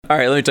All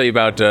right, let me tell you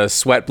about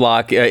Sweat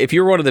Block. If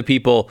you're one of the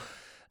people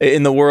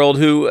in the world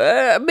who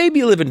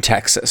maybe live in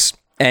Texas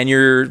and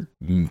you're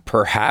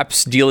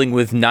perhaps dealing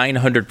with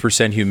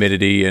 900%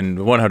 humidity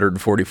and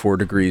 144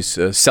 degrees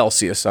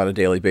Celsius on a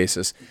daily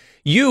basis,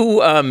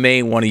 you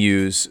may want to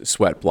use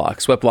Sweat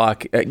Block. Sweat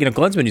Block,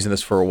 Glenn's been using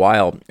this for a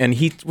while, and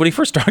when he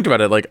first talked about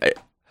it,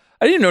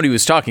 I didn't know what he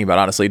was talking about,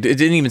 honestly. It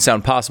didn't even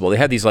sound possible. They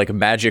had these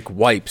magic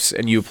wipes,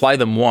 and you apply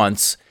them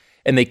once,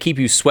 and they keep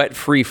you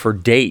sweat-free for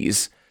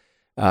days.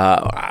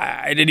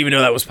 I didn't even know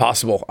that was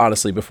possible,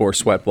 honestly, before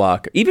Sweat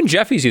Block. Even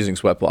Jeffy's using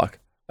Sweat Block,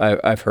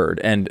 I've heard.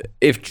 And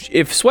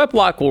if Sweat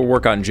Block will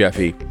work on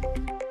Jeffy,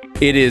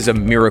 it is a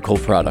miracle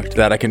product,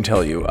 that I can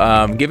tell you.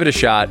 Give it a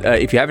shot.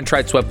 If you haven't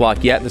tried Sweat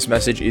Block yet, this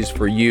message is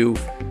for you.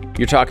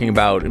 You're talking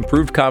about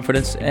improved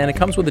confidence, and it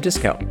comes with a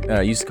discount.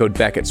 Use the code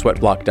Beck at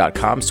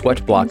sweatblock.com,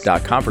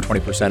 sweatblock.com for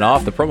 20%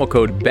 off. The promo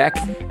code Beck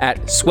at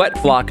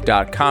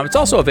sweatblock.com. It's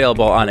also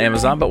available on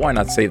Amazon, but why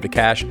not save the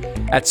cash?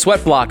 At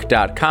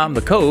sweatblock.com,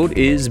 the code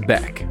is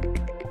Beck.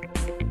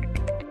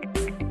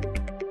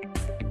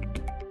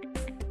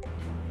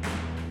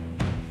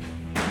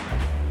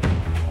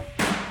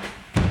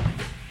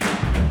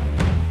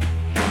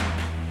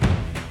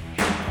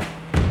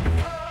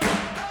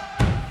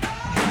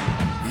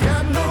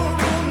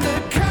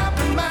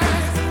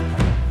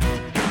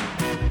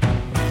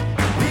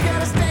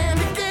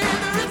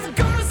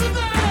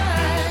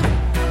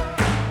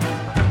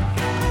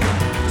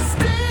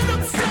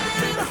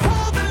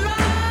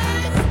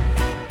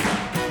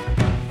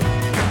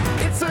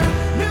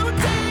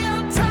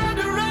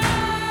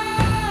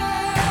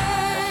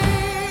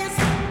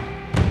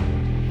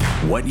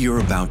 What you're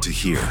about to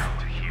hear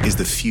is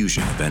the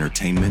fusion of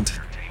entertainment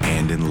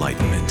and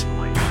enlightenment.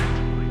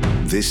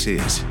 This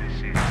is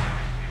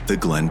the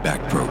Glenn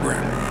Beck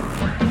Program.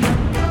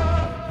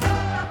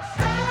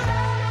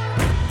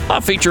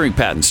 Featuring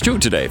Patton Stew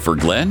today for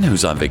Glenn,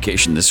 who's on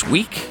vacation this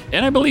week,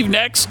 and I believe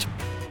next.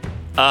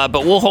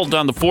 But we'll hold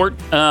down the fort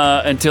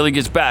until he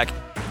gets back.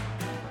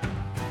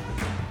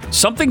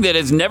 Something that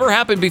has never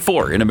happened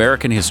before in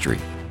American history.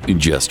 It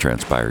just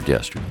transpired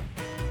yesterday.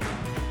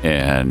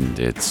 And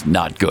it's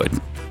not good.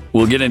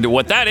 We'll get into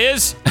what that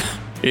is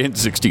in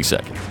 60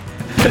 seconds.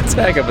 That's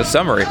a heck of a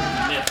summary. Do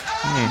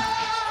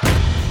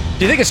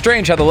you think it's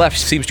strange how the left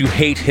seems to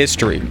hate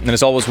history and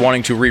is always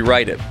wanting to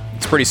rewrite it?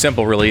 It's pretty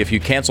simple, really. If you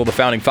cancel the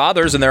founding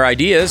fathers and their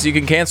ideas, you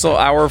can cancel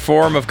our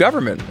form of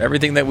government.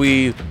 Everything that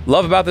we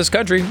love about this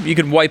country, you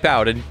can wipe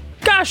out. And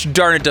gosh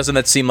darn it, doesn't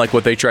that seem like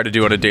what they try to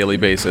do on a daily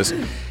basis?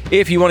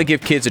 If you want to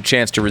give kids a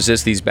chance to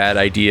resist these bad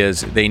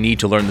ideas, they need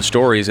to learn the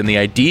stories and the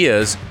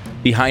ideas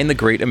behind the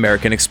great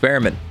American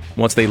experiment.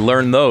 Once they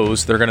learn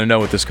those, they're going to know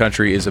what this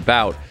country is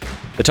about.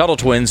 The Tuttle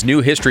Twins'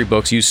 new history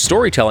books use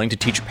storytelling to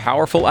teach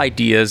powerful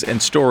ideas and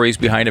stories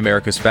behind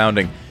America's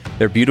founding.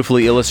 They're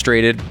beautifully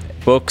illustrated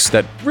books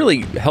that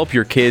really help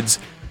your kids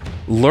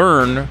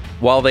learn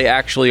while they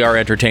actually are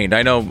entertained.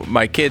 I know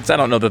my kids, I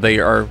don't know that they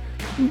are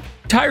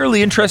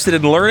entirely interested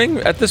in learning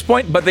at this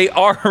point, but they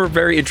are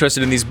very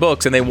interested in these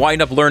books, and they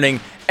wind up learning,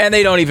 and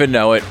they don't even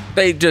know it.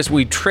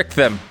 We trick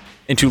them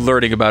into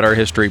learning about our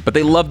history, but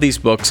they love these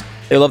books.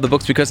 They love the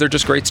books because they're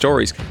just great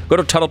stories. Go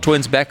to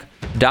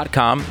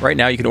TuttleTwinsBeck.com right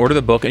now. You can order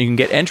the book, and you can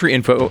get entry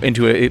info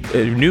into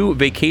a new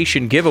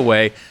vacation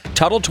giveaway.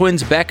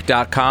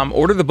 TuttleTwinsBeck.com.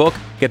 Order the book.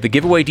 Get the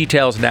giveaway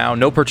details now.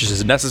 No purchase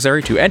is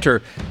necessary to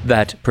enter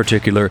that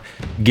particular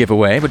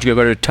giveaway, but you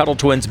go to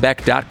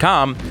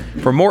TuttleTwinsBeck.com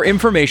for more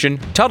information.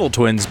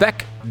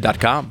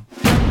 TuttleTwinsBeck.com.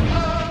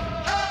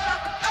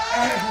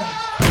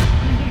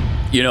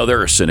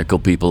 There are cynical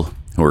people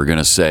who are going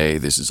to say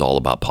this is all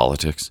about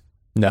politics.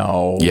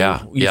 No. Yeah,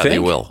 think? They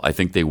will. I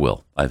think they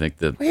will. I think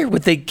that. Where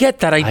would they get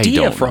that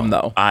idea from,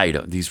 though? I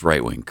don't. These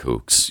right-wing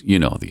kooks,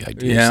 the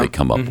ideas they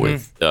come up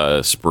with,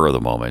 spur of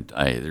the moment.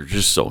 They're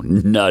just so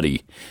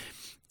nutty.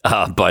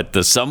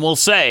 But some will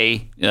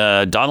say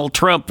Donald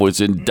Trump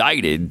was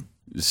indicted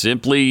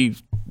simply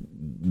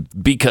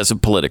because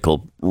of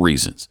political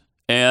reasons.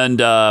 And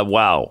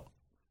wow.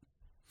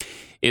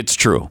 It's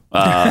true.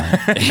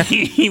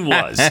 He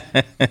was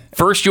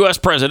first U.S.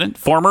 president,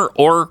 former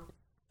or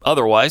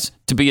otherwise,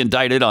 to be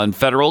indicted on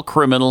federal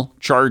criminal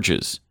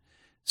charges.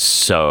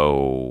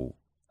 So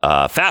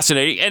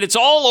fascinating. And it's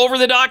all over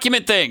the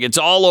document thing. It's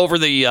all over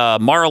the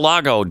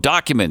Mar-a-Lago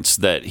documents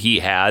that he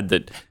had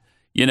that,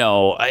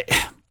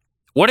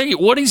 what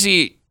is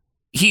he?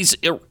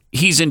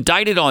 He's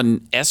indicted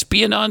on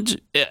espionage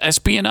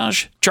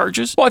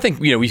charges. Well, I think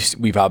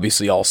we've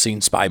obviously all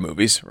seen spy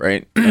movies,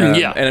 right?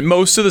 Yeah, and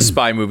most of the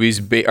spy movies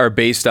are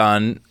based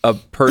on a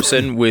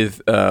person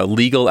with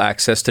legal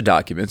access to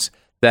documents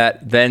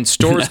that then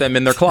stores them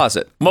in their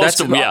closet.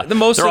 Most of them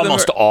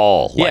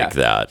all like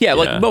that. Yeah,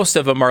 like most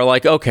of them are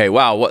like, okay,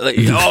 wow,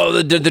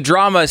 the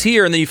drama is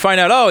here, and then you find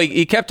out,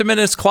 he kept them in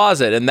his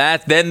closet, and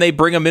then they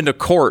bring them into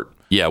court.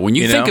 Yeah, when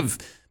you think of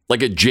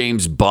like a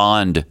James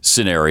Bond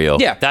scenario.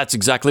 Yeah. That's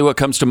exactly what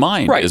comes to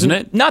mind, right. isn't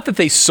it? Not that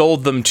they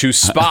sold them to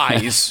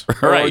spies,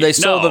 right. or they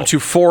sold them to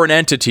foreign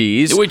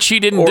entities, which he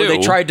didn't do. Or do, they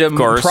tried to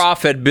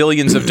profit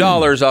billions of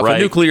dollars off a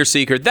nuclear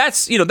secret.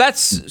 That's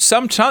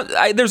sometimes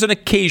there's an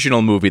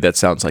occasional movie that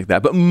sounds like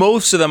that, but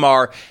most of them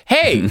are,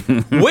 hey,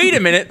 wait a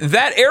minute,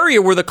 that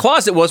area where the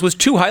closet was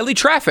too highly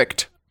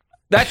trafficked.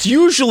 That's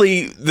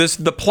usually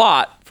the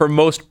plot for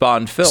most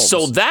Bond films.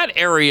 So that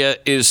area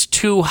is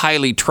too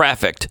highly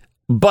trafficked,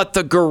 but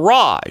the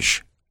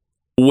garage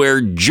where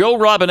Joe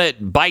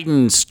Robinette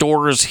Biden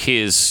stores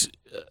his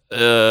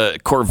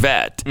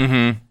Corvette,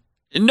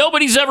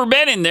 nobody's ever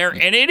been in there,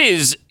 and it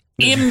is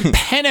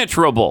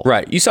impenetrable.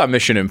 Right. You saw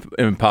Mission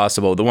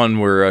Impossible, the one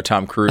where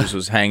Tom Cruise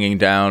was hanging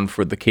down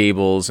for the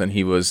cables, and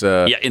he was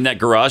in that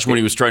garage when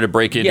he was trying to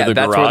break into the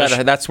garage.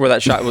 That's where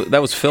that shot was.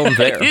 That was filmed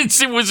there.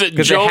 It was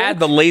because they had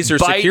the laser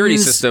Biden's security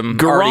system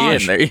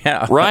garage. already in there.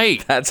 Yeah,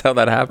 right. That's how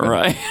that happened.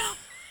 Right.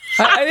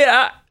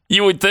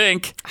 You would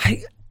think.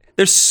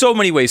 There's so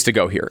many ways to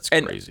go here,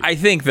 and crazy. I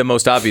think the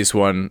most obvious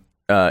one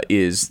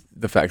is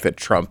the fact that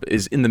Trump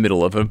is in the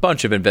middle of a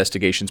bunch of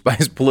investigations by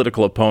his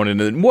political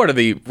opponent, and what are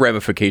the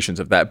ramifications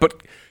of that?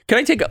 But can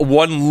I take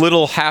one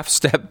little half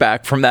step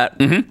back from that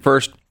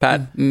first,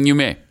 Pat? You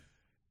may.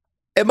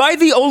 Am I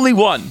the only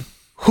one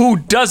who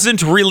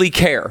doesn't really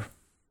care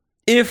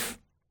if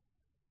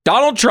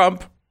Donald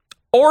Trump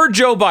or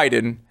Joe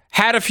Biden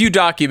had a few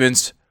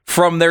documents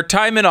from their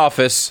time in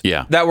office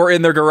that were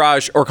in their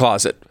garage or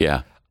closet?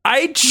 Yeah.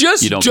 I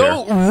just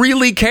don't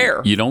really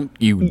care. You don't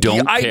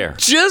care. I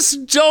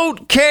just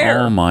don't care.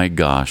 Oh my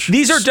gosh.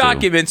 These are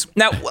documents.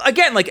 Now,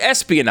 again, like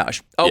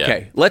espionage.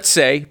 Okay, let's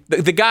say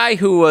the guy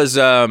who was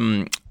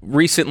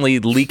recently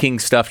leaking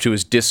stuff to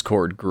his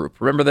Discord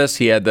group. Remember this?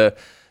 He had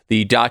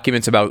the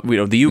documents about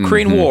the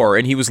Ukraine war,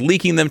 and he was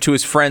leaking them to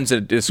his friends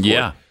at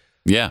Discord.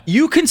 Yeah.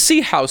 You can see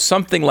how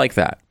something like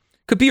that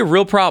could be a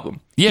real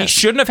problem. Yes. He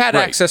shouldn't have had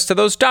access to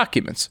those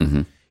documents.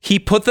 He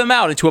put them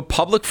out into a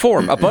public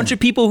forum. A bunch of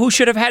people who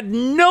should have had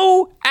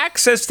no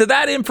access to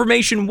that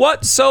information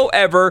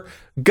whatsoever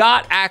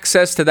got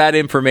access to that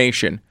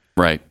information.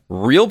 Right.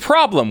 Real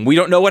problem. We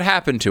don't know what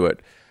happened to it.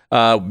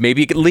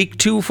 Maybe it could leak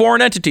to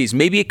foreign entities.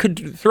 Maybe it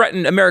could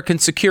threaten American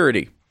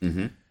security.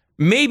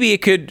 Maybe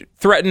it could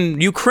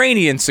threaten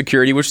Ukrainian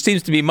security, which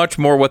seems to be much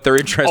more what they're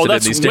interested in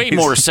these days. Oh, that's way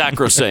more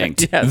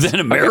sacrosanct than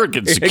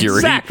American security.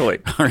 Exactly.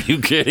 Are you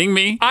kidding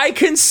me? I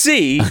can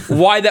see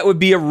why that would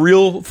be a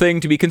real thing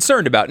to be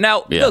concerned about.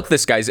 Now, look,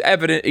 this guy's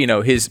evident.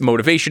 His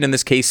motivation in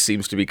this case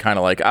seems to be kind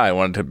of like, I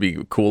wanted to be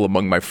cool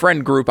among my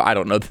friend group. I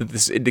don't know that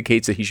this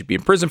indicates that he should be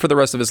in prison for the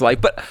rest of his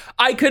life, but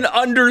I can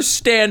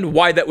understand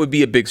why that would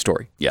be a big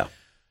story. Yeah.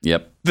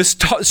 Yep. The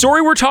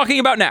story we're talking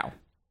about now,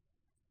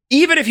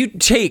 even if you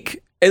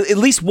take at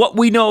least what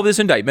we know of this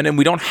indictment, and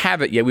we don't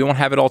have it yet. We won't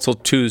have it all till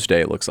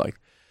Tuesday, it looks like.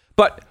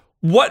 But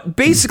what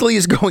basically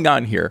is going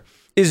on here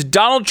is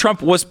Donald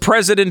Trump was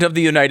president of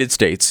the United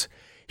States.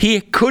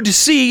 He could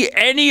see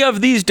any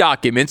of these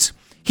documents.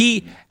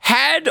 He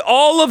had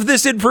all of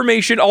this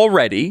information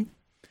already.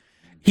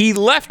 He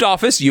left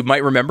office. You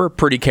might remember,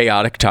 pretty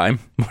chaotic time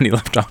when he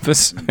left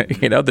office.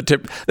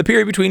 The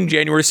period between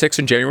January 6th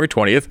and January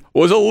 20th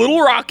was a little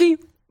rocky,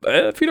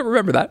 if you don't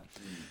remember that.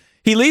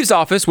 He leaves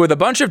office with a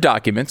bunch of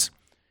documents.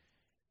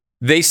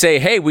 They say,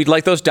 hey, we'd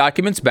like those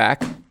documents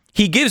back.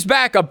 He gives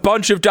back a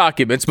bunch of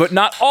documents, but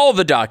not all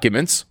the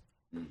documents.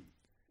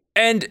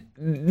 And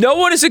no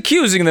one is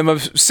accusing them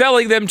of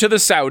selling them to the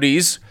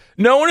Saudis.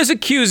 No one is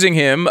accusing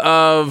him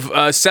of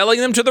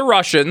selling them to the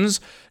Russians.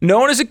 No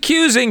one is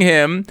accusing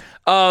him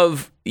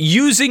of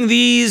using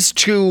these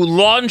to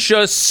launch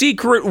a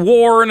secret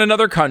war in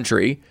another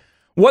country.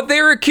 What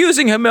they're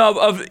accusing him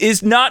of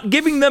is not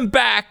giving them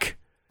back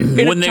in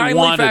a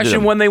timely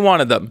fashion when they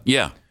wanted them.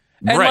 Yeah.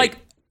 And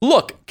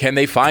look, can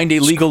they find a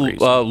legal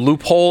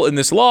loophole in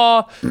this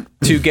law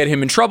to get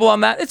him in trouble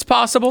on that? It's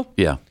possible.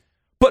 Yeah.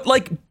 But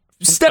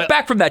step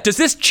back from that. Does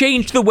this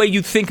change the way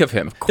you think of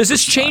him? Does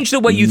this change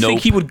the way you think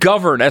he would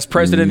govern as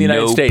president of the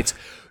United States?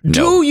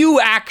 Do you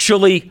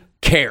actually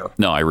care?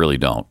 No, I really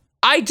don't.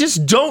 I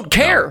just don't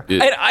care.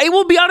 And I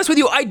will be honest with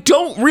you, I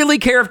don't really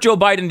care if Joe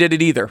Biden did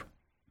it either.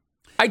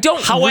 I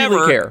don't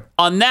really care.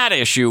 On that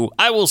issue,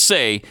 I will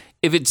say,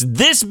 if it's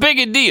this big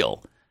a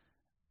deal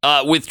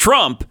with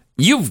Trump,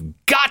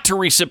 you've got to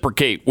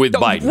reciprocate with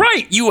Biden.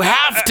 Right. You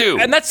have to.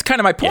 And that's kind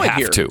of my point here.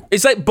 You have to.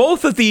 Is that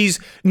both of these,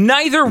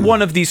 neither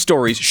one of these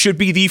stories should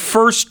be the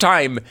first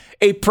time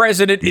a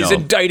president is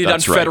indicted on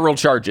federal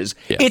charges.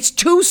 Yeah. It's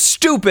too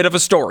stupid of a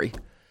story.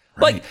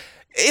 Right.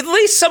 At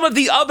least some of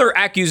the other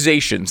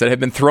accusations that have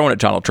been thrown at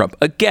Donald Trump,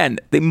 again,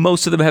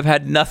 most of them have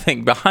had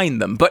nothing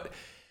behind them, but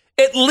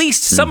at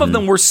least some of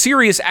them were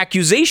serious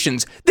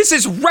accusations. This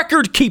is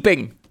record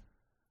keeping.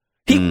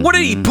 What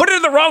did he put it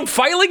in the wrong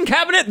filing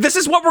cabinet? This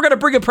is what we're going to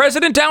bring a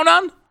president down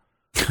on?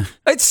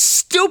 It's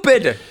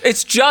stupid.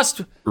 It's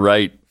just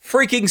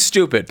freaking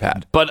stupid,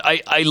 Pat. But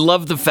I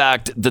love the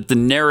fact that the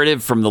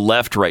narrative from the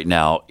left right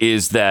now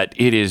is that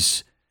it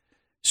is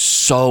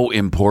so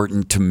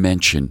important to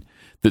mention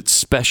that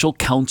special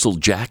counsel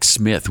Jack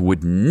Smith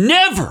would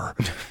never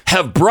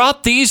have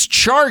brought these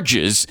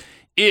charges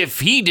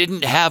if he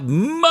didn't have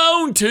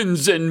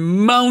mountains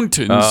and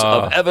mountains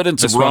of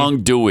evidence of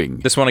wrongdoing.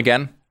 This one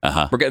again?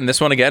 Uh-huh. We're getting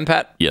this one again,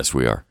 Pat? Yes,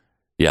 we are.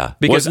 Yeah.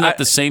 Because wasn't that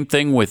the same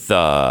thing with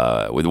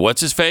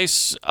what's his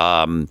face?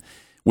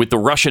 With the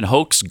Russian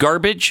hoax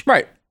garbage?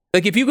 Right.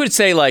 Like if you could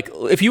say, like,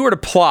 if you were to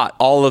plot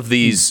all of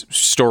these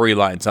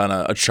storylines on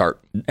a chart,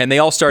 and they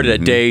all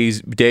started at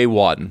day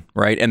one,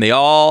 right? And they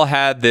all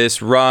had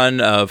this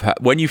run of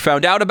when you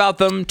found out about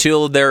them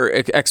till their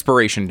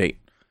expiration date.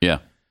 Yeah.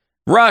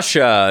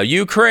 Russia,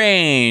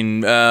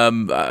 Ukraine,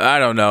 I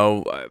don't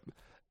know.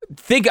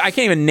 I can't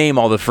even name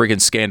all the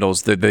freaking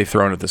scandals that they've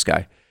thrown at this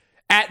guy.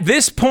 At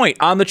this point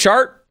on the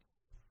chart,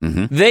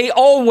 they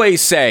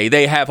always say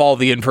they have all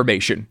the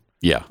information.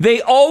 Yeah.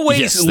 They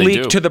always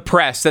leak to the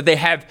press that they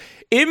have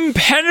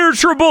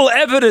impenetrable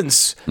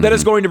evidence that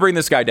is going to bring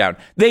this guy down.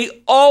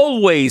 They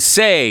always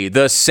say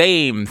the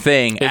same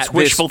thing it's at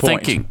wishful this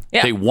point. thinking.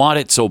 Yeah. They want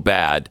it so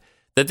bad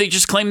that they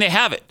just claim they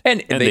have it.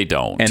 And they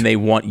don't. And they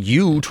want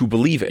you to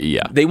believe it.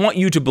 Yeah. They want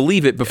you to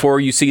believe it before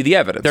you see the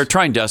evidence. They're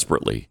trying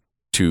desperately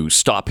to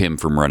stop him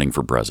from running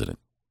for president.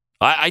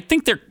 I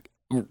think they're,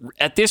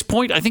 at this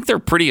point, I think they're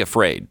pretty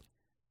afraid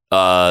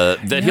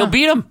that he'll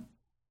beat him.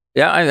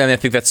 Yeah, I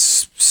think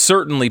that's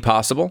certainly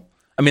possible.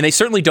 I mean, they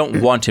certainly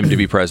don't want him to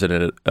be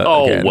president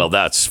again. Well,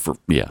 that's for,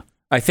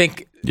 I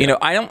think,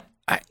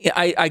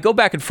 I go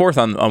back and forth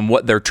on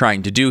what they're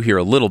trying to do here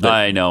a little bit.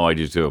 I know, I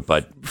do too.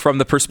 But from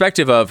the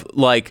perspective of,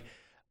 like,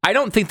 I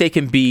don't think they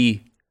can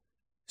be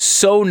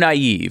so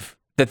naive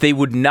that they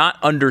would not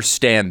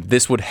understand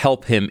this would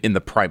help him in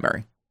the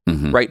primary.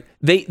 Right?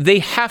 They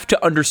have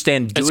to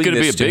understand doing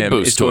this to him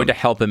is going to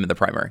help him in the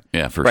primary.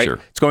 Yeah, for right? sure.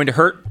 It's going to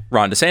hurt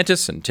Ron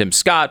DeSantis and Tim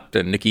Scott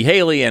and Nikki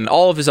Haley and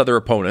all of his other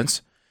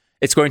opponents.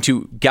 It's going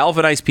to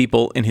galvanize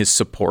people in his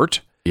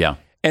support. Yeah.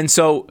 And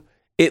so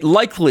it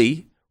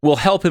likely will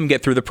help him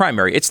get through the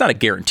primary. It's not a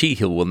guarantee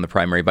he'll win the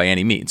primary by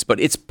any means, but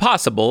it's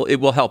possible it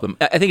will help him.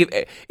 I think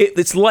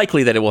it's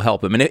likely that it will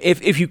help him. And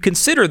if you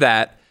consider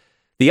that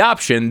the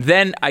option,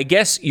 then I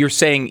guess you're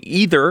saying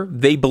either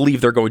they believe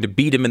they're going to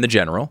beat him in the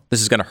general.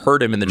 This is going to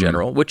hurt him in the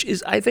general, which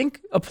is, I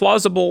think, a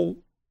plausible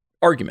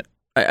argument.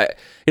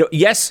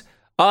 Yes,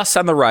 us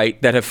on the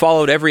right that have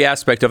followed every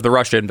aspect of the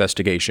Russia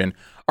investigation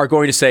are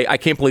going to say, I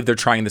can't believe they're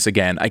trying this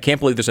again. I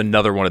can't believe there's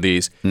another one of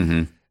these.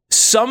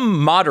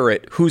 Some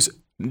moderate who's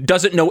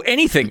doesn't know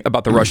anything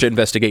about the Russia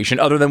investigation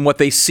other than what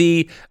they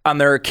see on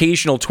their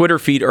occasional Twitter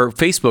feed or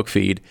Facebook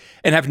feed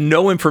and have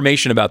no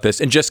information about this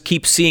and just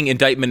keep seeing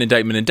indictment.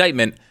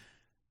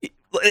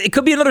 It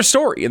could be another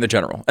story in the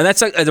general. And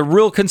that's a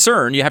real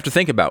concern you have to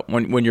think about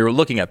when you're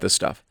looking at this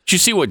stuff. Did you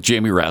see what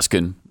Jamie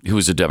Raskin, who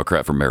was a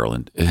Democrat from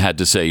Maryland, had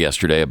to say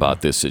yesterday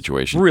about this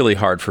situation? Really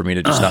hard for me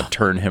to just not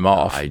turn him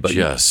off. I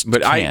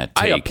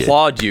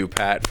applaud you,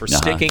 Pat, for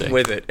sticking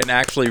with it and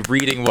actually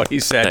reading what he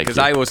said, because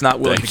I was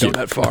not willing to go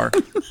that far.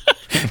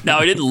 Now,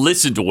 I didn't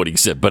listen to what he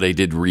said, but I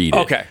did read it.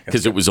 Okay.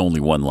 Because it was only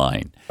one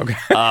line. Okay.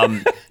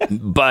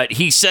 But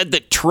he said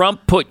that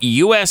Trump put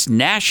U.S.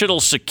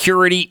 national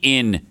security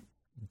in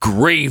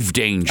grave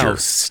danger. Oh,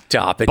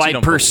 stop it. By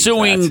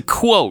pursuing,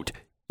 quote,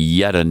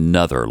 yet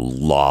another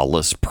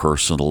lawless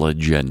personal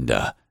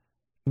agenda.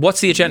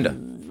 What's the agenda?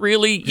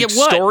 Really? Yeah,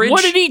 Storage?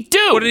 What did he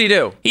do? What did he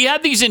do? He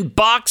had these in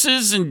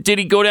boxes, and did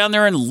he go down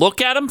there and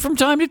look at them from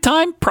time to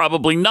time?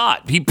 Probably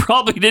not. He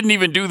probably didn't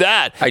even do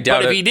that. I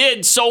doubt it. But if he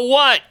did, so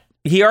what?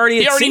 He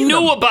already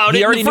knew about it.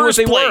 He already knew what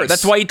they were.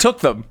 That's why he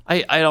took them.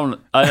 I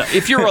don't.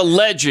 If you're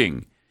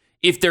alleging,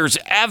 if there's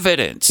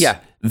evidence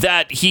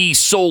that he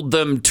sold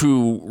them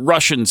to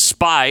Russian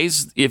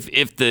spies, if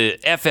the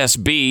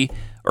FSB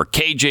or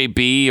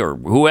KGB or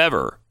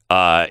whoever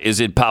is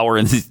in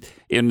power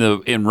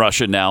in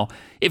Russia now,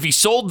 if he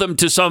sold them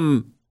to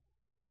some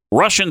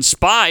Russian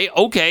spy,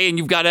 okay, and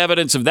you've got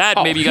evidence of that.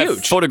 Maybe you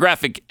got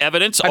photographic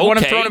evidence. I want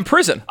him thrown in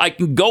prison. I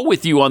can go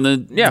with you on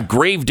the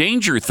grave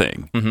danger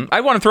thing.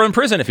 I want him thrown in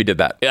prison if he did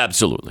that.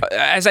 Absolutely.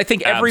 As I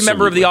think every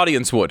member of the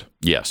audience would.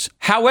 Yes.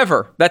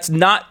 However, that's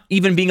not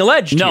even being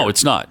alleged No, here.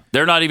 It's not.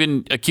 They're not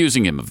even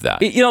accusing him of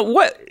that. You know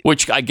what?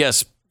 Which I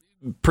guess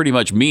pretty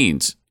much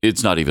means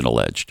it's not even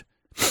alleged.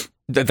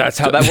 That's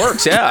how that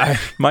works. Yeah,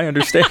 my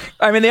understanding.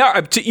 I mean, they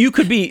are. You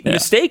could be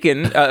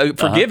mistaken,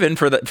 forgiven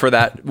for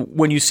that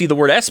when you see the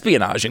word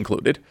espionage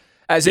included,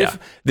 as if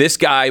this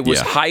guy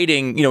was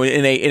hiding,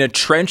 in a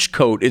trench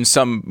coat in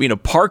some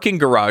parking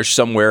garage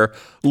somewhere,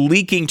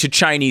 leaking to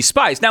Chinese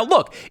spies. Now,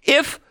 look,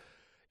 if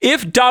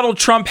Donald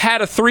Trump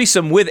had a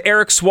threesome with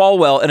Eric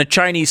Swalwell and a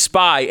Chinese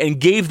spy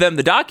and gave them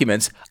the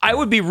documents, I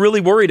would be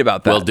really worried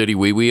about that. Well, did he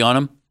wee-wee on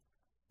him?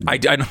 I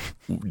don't.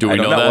 Do we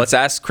know that? Let's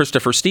ask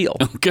Christopher Steele,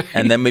 okay,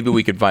 and then maybe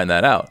we can find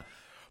that out.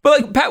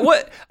 But like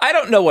Pat, I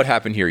don't know what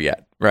happened here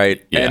yet,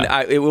 right?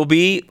 Yeah. And it will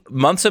be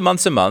months and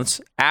months and months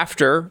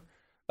after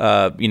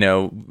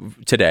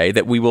today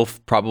that we will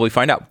probably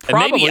find out.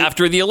 Probably and maybe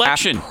after the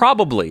election.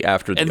 Probably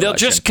after the election. And they'll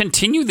just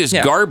continue this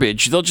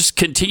garbage. They'll just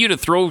continue to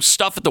throw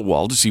stuff at the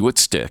wall to see what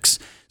sticks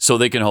so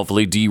they can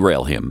hopefully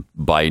derail him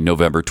by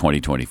November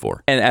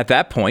 2024. And at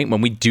that point, when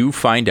we do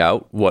find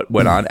out what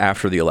went on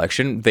after the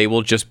election, they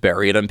will just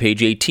bury it on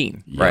page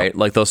 18, right?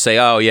 Like they'll say,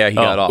 oh, yeah, he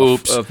got off.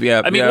 Oops. What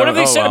have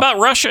they said about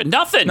Russia?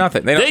 Nothing.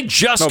 They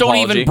just don't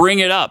even bring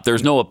it up.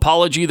 There's no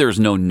apology. There's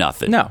no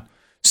nothing. No.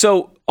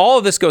 So all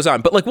of this goes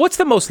on. But what's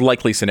the most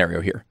likely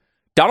scenario here?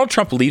 Donald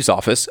Trump leaves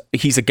office.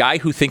 He's a guy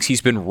who thinks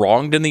he's been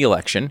wronged in the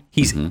election.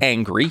 He's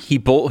angry. He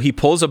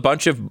pulls a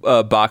bunch of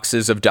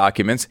boxes of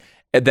documents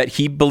that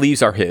he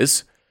believes are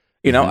his.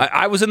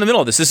 I was in the middle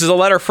of this. This is a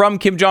letter from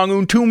Kim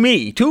Jong-un to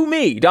me,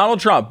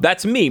 Donald Trump.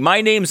 That's me. My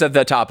name's at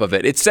the top of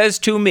it. It says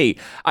to me.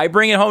 I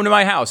bring it home to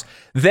my house.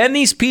 Then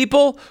these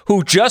people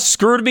who just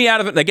screwed me out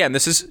of it. Again,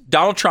 this is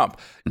Donald Trump.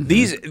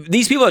 These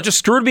people that just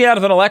screwed me out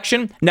of an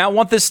election now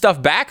want this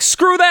stuff back.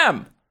 Screw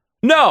them.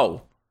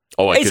 No.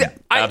 Oh,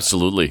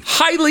 absolutely.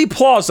 Highly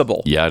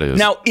plausible. Yeah, it is.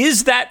 Now,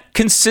 is that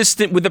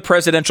consistent with the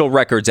Presidential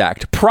Records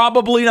Act?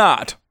 Probably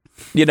not.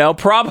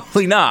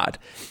 Probably not.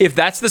 If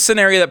that's the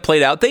scenario that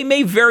played out, they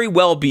may very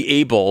well be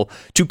able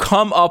to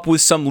come up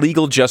with some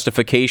legal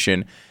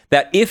justification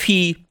that if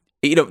he,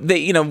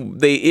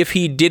 if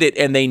he did it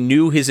and they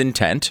knew his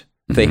intent,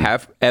 they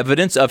have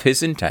evidence of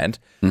his intent,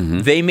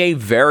 they may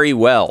very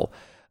well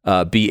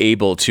be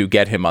able to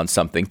get him on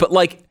something.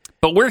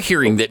 But we're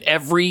hearing that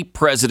every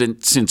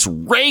president since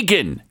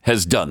Reagan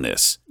has done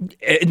this.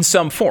 In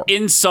some form.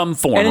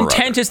 And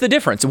intent is the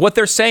difference. What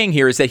they're saying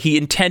here is that he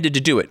intended to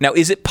do it. Now,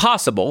 is it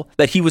possible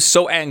that he was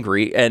so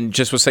angry and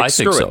just was like,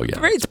 screw it? So, yeah.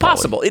 It's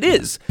possible. It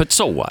is. But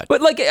so what?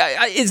 But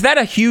is that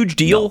a huge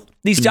deal? No.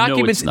 These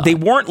documents, they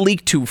weren't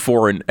leaked to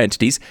foreign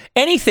entities.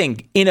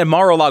 Anything in a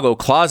Mar-a-Lago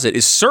closet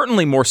is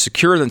certainly more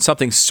secure than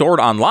something stored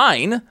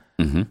online.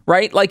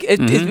 Right?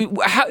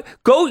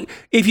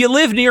 If you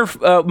live near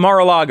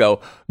Mar-a-Lago,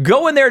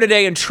 go in there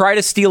today and try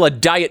to steal a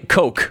Diet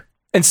Coke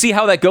and see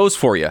how that goes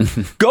for you.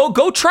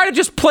 Go try to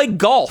just play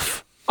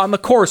golf on the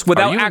course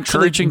without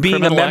actually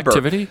being a member.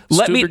 Activity,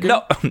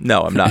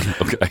 No, I'm not.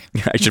 Okay.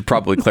 I should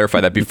probably clarify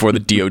that before the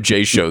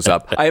DOJ shows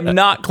up. I am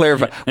not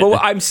clarifying. But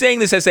I'm saying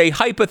this as a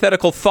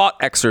hypothetical thought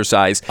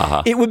exercise.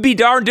 It would be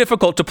darn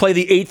difficult to play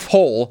the 8th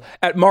hole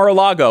at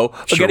Mar-a-Lago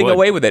getting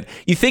away with it.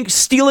 You think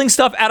stealing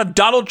stuff out of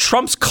Donald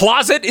Trump's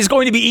closet is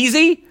going to be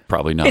easy?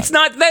 Probably not. It's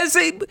not.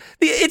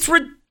 It's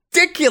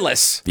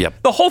ridiculous.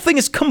 Yep. The whole thing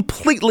is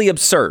completely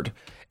absurd.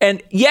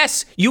 And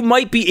yes, you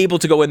might be able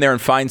to go in there and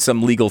find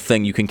some legal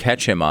thing you can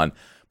catch him on.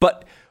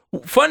 But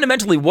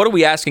fundamentally, what are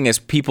we asking as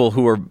people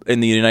who are in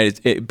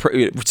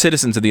the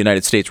citizens of the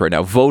United States right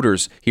now,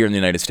 voters here in the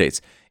United States?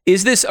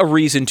 Is this a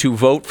reason to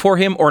vote for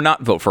him or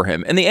not vote for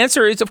him? And the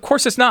answer is, of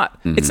course, it's not.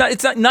 It's not.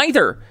 It's not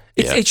neither.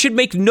 It should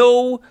make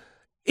no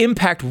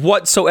impact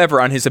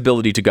whatsoever on his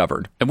ability to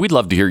govern. And we'd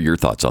love to hear your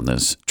thoughts on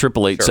this.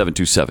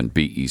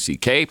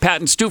 888-727-BECK. Pat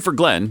and Stu for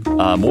Glenn.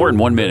 More in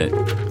 1 minute.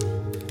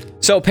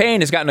 So pain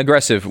has gotten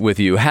aggressive with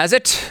you, has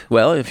it?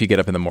 Well, if you get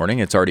up in the morning,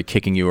 it's already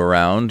kicking you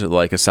around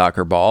like a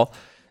soccer ball.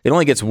 It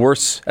only gets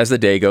worse as the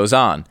day goes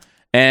on.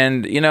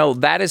 And,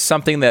 that is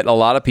something that a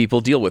lot of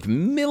people deal with.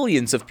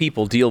 Millions of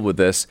people deal with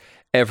this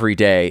every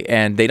day.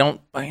 And they don't,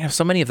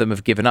 so many of them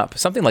have given up.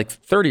 Something like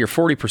 30 or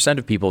 40%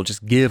 of people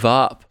just give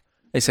up.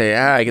 They say,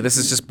 this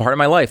is just part of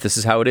my life. This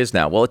is how it is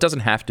now. Well, it doesn't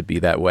have to be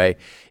that way.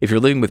 If you're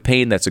living with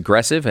pain that's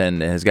aggressive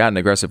and has gotten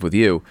aggressive with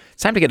you,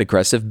 it's time to get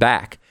aggressive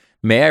back.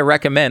 May I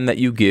recommend that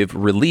you give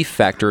Relief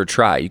Factor a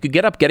try? You could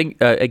get up getting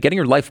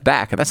your life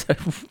back, and that's a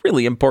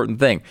really important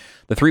thing.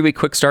 The 3-week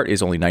quick start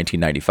is only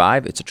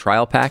 $19.95. It's a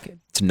trial pack.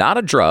 It's not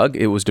a drug.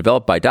 It was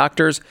developed by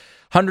doctors.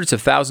 Hundreds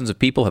of thousands of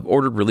people have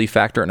ordered Relief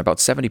Factor, and about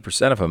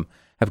 70% of them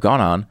have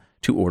gone on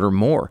to order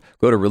more.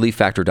 Go to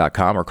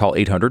ReliefFactor.com or call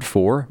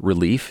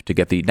 800-4-RELIEF to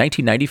get the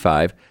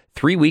 $19.95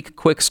 3-week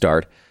quick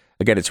start.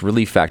 Again, it's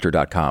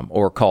ReliefFactor.com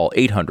or call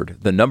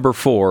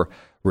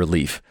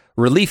 800-4-RELIEF.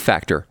 Relief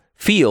Factor.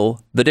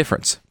 Feel the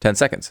difference. 10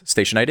 seconds.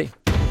 Station ID.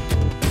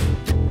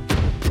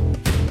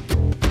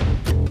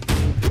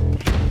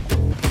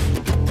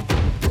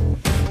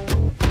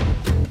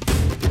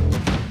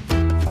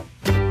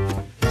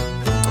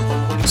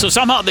 So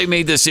somehow they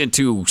made this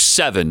into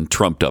 7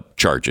 trumped up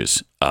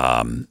charges.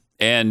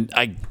 And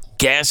I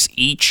guess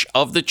each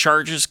of the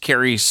charges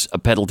carries a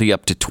penalty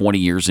up to 20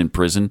 years in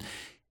prison.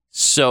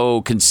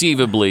 So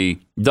conceivably,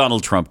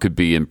 Donald Trump could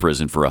be in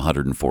prison for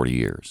 140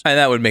 years. And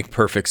that would make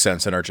perfect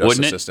sense in our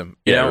justice system.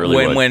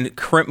 Really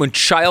when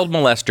child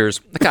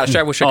molesters, gosh,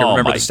 I wish I could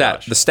remember the stat.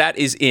 Gosh. The stat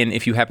is in,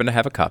 if you happen to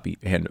have a copy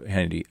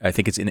handy, I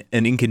think it's in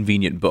An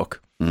Inconvenient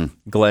Book,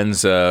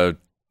 Glenn's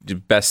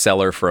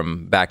bestseller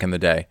from back in the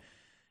day.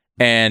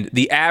 And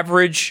the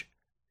average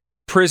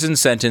prison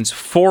sentence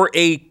for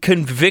a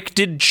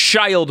convicted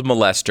child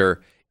molester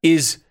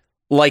is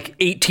like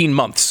 18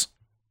 months.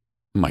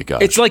 My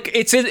gosh. It's like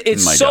it's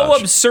so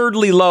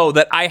absurdly low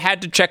that I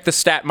had to check the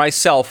stat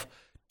myself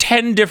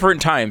 10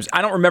 different times.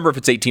 I don't remember if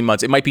it's 18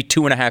 months. It might be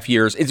 2.5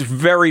 years. It's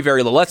very,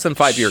 very low. Less than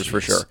 5 years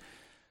for sure.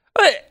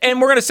 And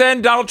we're going to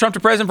send Donald Trump to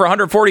prison for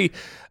 140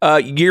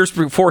 years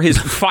for his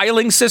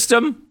filing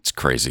system. It's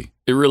crazy.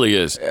 It really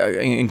is.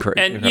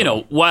 Incredible.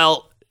 And,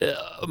 while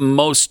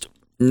most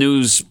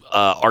news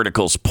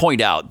articles point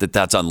out that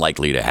that's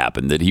unlikely to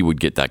happen, that he would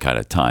get that kind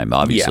of time.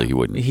 Obviously, he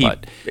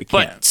wouldn't.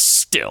 But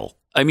still,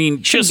 I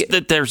mean, just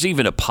that there's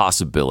even a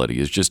possibility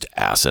is just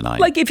asinine.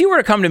 Like, if you were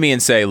to come to me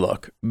and say,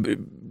 look,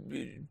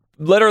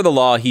 letter of the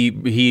law,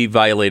 he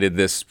violated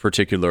this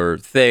particular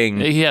thing.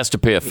 He has to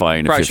pay a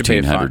fine of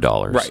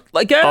 $1,500. Right.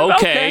 Like,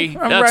 okay,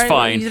 that's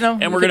fine.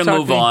 And we're going to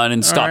move on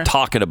and stop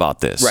talking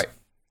about this. Right.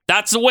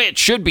 That's the way it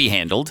should be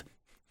handled,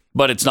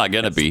 but it's not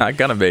going to be. It's not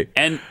going to be.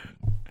 And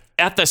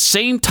at the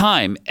same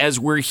time as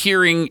we're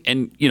hearing,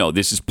 and,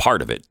 this is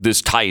part of it,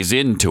 this ties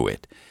into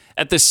it.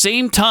 At the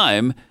same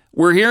time,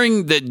 we're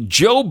hearing that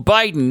Joe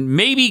Biden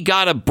maybe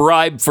got a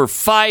bribe for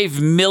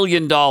 $5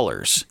 million.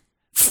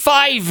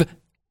 $5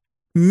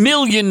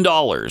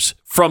 million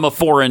from a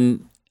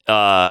foreign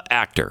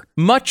actor.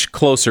 Much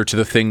closer to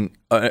the thing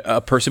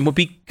a person would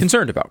be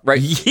concerned about,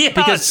 right? Yes.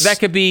 Because that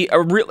could be a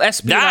real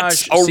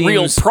espionage. That's a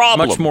real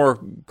problem. Much more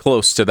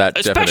close to that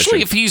Especially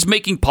definition. if he's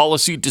making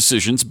policy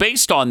decisions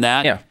based on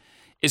that. Yeah.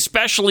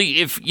 Especially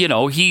if,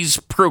 he's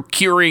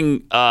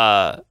procuring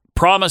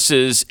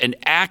promises and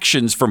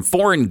actions from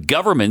foreign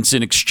governments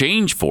in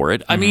exchange for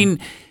it. I mean,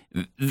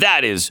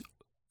 that is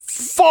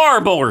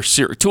far more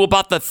serious, to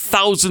about the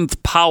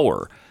 1,000th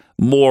power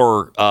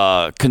more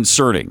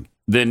concerning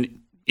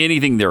than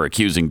anything they're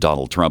accusing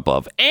Donald Trump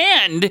of.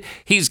 And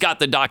he's got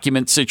the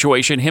document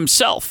situation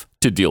himself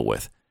to deal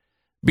with.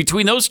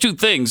 Between those two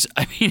things,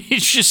 I mean,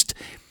 it's just...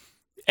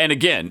 And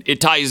again,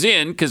 it ties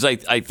in because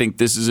I think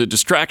this is a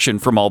distraction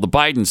from all the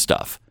Biden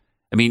stuff.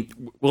 I mean,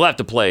 we'll have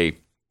to play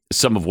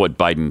some of what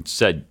Biden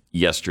said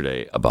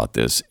yesterday about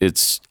this.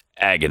 It's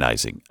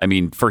agonizing. I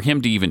mean, for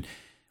him to even...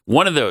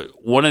 One of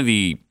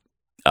the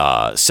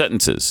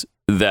sentences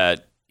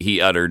that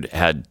he uttered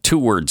had two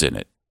words in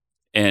it,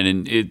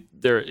 and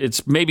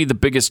it's maybe the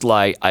biggest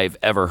lie I've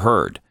ever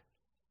heard.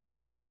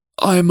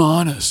 I'm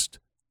honest.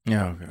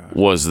 Oh, God.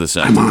 Was the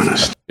sentence. I'm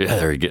honest. Yeah,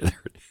 there you go.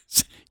 There it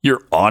is.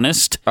 You're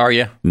honest? Are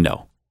you?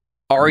 No.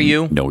 Are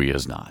you? No, he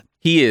is not.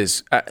 He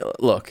is.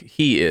 Look,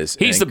 he is.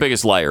 He's the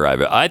biggest liar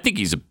I think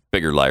he's a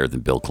bigger liar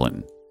than Bill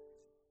Clinton,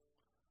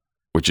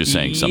 which is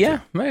saying something. Yeah,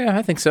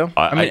 I think so.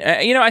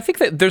 I think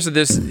that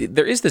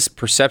there is this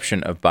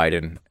perception of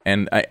Biden,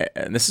 and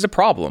this is a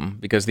problem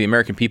because the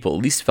American people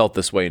at least felt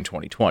this way in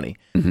 2020,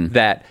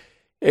 that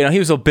he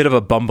was a bit of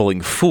a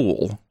bumbling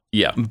fool.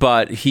 Yeah.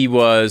 But he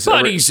was...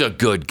 But he's a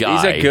good guy.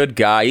 He's a good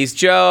guy. He's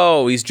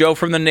Joe. He's Joe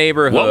from the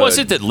neighborhood. What was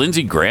it that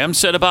Lindsey Graham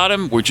said about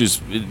him, which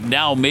is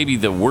now maybe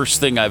the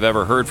worst thing I've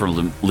ever heard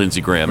from Lindsey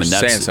Graham? And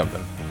that's saying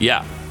something.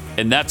 Yeah.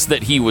 And that's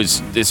that he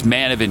was this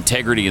man of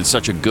integrity and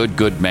such a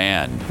good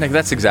man. Like,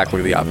 that's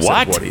exactly the opposite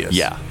of what he is.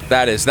 Yeah.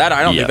 That.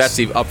 I don't think that's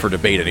even up for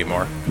debate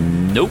anymore.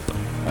 Nope.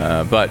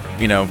 But,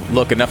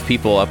 look, enough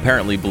people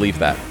apparently believe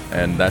that.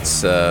 And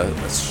that's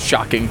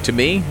shocking to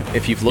me.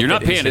 If you've looked You're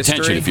not at paying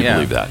attention if you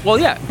believe that. Well,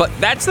 yeah, but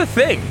that's the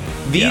thing.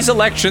 These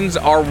elections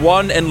are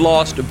won and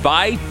lost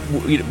by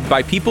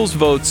people's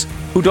votes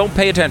who don't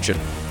pay attention.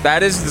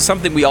 That is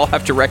something we all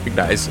have to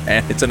recognize,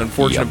 and it's an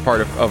unfortunate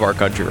part of our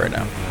country right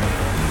now.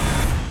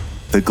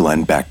 The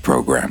Glenn Beck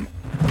Program.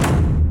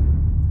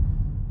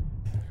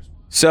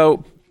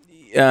 So...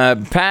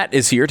 Pat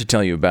is here to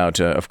tell you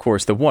about, of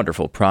course, the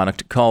wonderful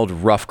product called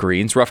Rough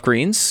Greens. Rough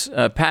Greens.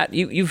 Pat,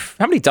 you've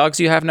how many dogs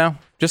do you have now?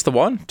 Just the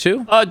one?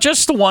 Two?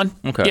 Just the one.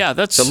 Okay. Yeah,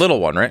 that's the little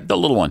one, right? The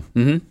little one.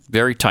 Mm-hmm.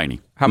 Very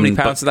tiny. How many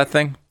pounds is that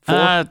thing?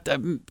 4?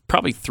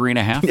 Probably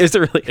 3.5. Is it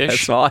really that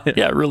small?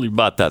 Yeah, really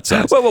about that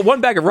size. Well,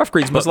 one bag of Rough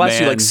Greens must last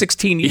you like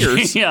 16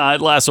 years. Yeah, it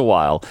lasts a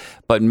while.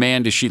 But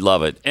man, does she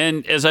love it.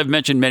 And as I've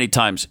mentioned many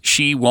times,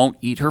 she won't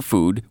eat her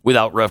food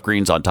without Rough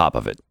Greens on top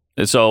of it.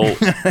 So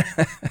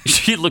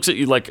she looks at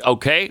you like,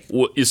 okay,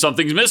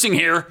 something's missing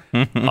here.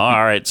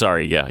 All right,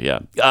 sorry. Yeah.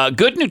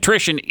 Good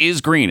nutrition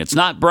is green. It's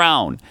not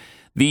brown.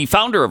 The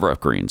founder of Rough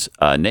Greens,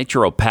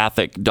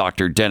 naturopathic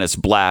Dr. Dennis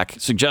Black,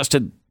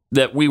 suggested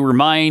that we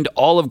remind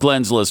all of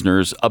Glenn's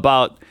listeners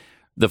about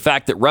the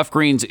fact that Rough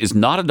Greens is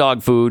not a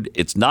dog food.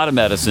 It's not a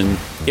medicine.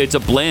 It's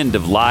a blend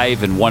of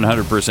live and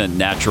 100%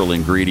 natural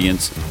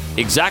ingredients.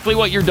 Exactly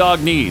what your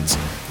dog needs.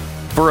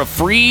 For a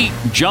free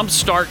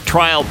Jumpstart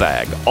trial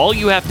bag, all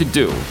you have to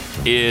do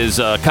is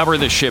cover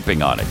the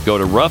shipping on it. Go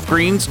to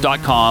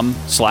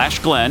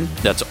roughgreens.com/Glenn.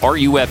 That's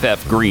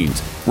RUFF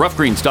Greens.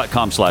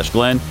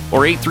 Roughgreens.com/Glenn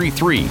or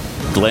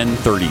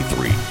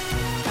 833-GLENN33.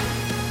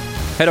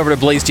 Head over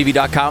to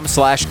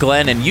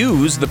blazetv.com/Glenn and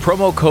use the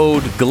promo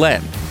code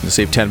Glenn to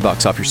save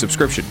 $10 off your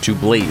subscription to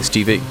Blaze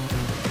TV.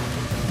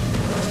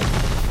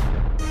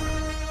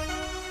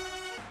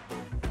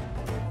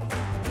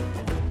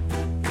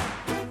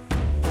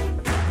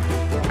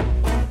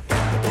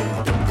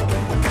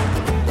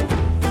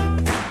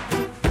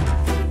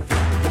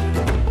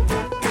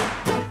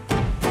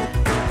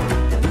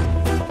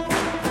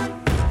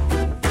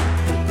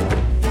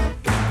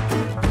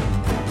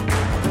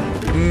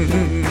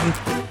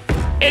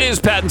 is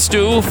Pat and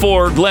Stu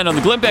for Glenn on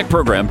the Glenn Beck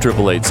program,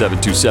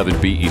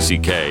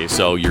 888-727-BECK.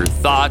 So your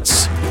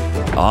thoughts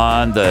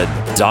on the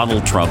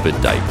Donald Trump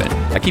indictment.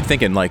 I keep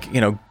thinking,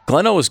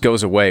 Glenn always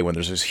goes away when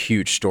there's this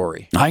huge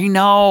story. I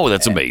know.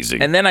 That's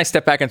amazing. And then I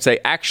step back and say,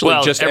 actually,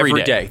 just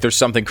every day there's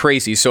something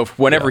crazy. So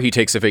whenever he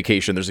takes a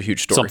vacation, there's a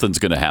huge story. Something's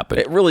going to happen.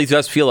 It really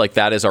does feel like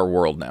that is our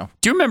world now.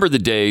 Do you remember the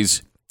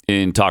days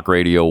in talk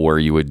radio where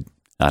you would,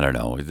 I don't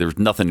know, there's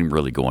nothing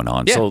really going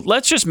on. Yeah. So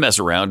let's just mess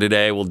around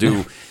today. We'll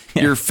do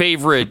your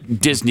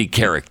favorite Disney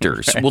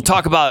characters. We'll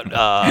talk about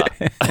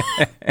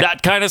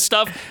that kind of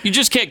stuff.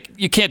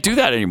 You can't do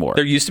that anymore.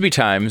 There used to be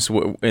times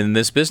in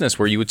this business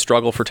where you would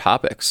struggle for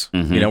topics,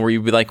 where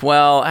you'd be like,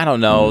 well, I don't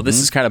know, this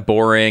is kind of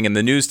boring and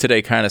the news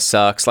today kind of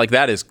sucks. Like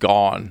that is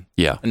gone.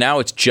 Yeah. And now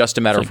it's just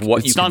a matter of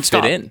what you can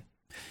fit in.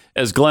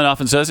 As Glenn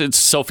often says, it's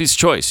Sophie's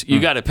choice. You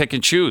got to pick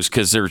and choose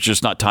because there's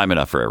just not time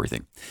enough for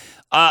everything.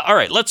 All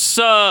right, let's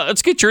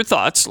get your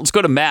thoughts. Let's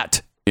go to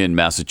Matt in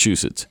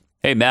Massachusetts.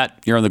 Hey, Matt,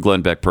 you're on the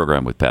Glenn Beck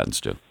program with Pat and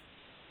Stu.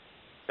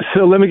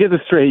 So let me get this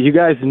straight. You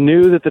guys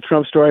knew that the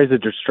Trump story is a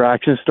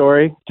distraction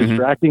story,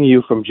 distracting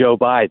you from Joe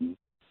Biden.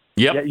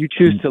 Yep. Yet you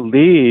choose to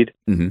lead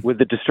with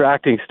the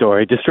distracting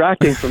story,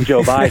 distracting from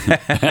Joe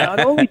Biden.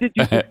 Not only did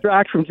you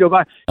distract from Joe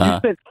Biden, you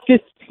spent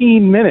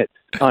 15 minutes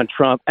on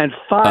Trump and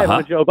 5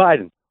 on Joe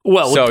Biden.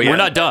 Well, we're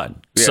not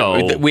done. Yeah,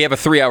 so we have a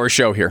 3-hour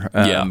show here.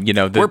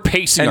 We're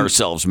pacing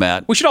ourselves,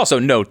 Matt. We should also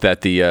note that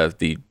the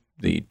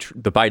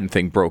Biden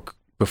thing broke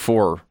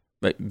before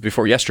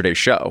yesterday's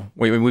show.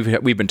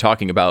 We've been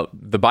talking about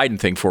the Biden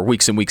thing for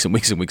weeks and weeks and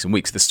weeks and weeks and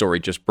weeks. The story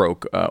just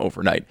broke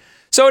overnight.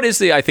 So it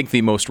is I think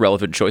the most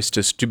relevant choice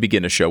to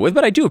begin a show with.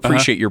 But I do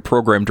appreciate your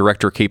program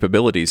director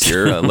capabilities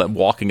here,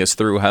 walking us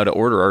through how to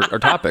order our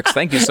topics.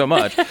 Thank you so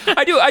much.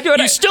 I do.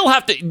 You still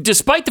have to,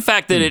 despite the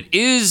fact that it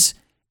is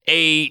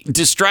a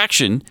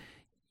distraction,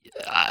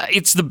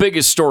 it's the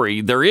biggest story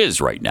there is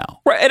right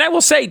now. Right, and I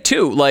will say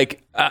too,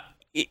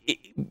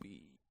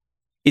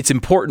 it's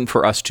important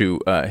for us to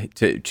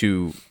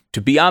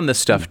be on this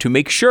stuff to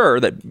make sure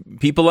that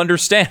people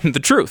understand the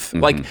truth.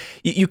 Like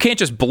you can't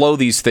just blow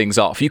these things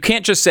off. You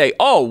can't just say,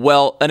 "Oh,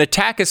 well, an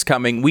attack is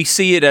coming. We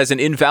see it as an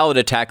invalid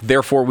attack.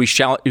 Therefore, we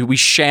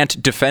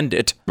shan't defend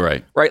it."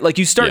 Right. Right. Like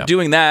you start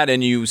doing that,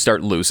 and you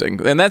start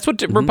losing, and that's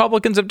what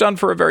Republicans have done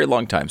for a very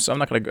long time. So I'm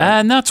not going to.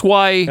 And that's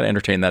why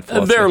entertain that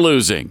philosophy. They're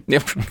losing.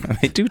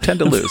 They do tend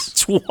to lose.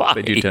 That's why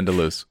they do tend to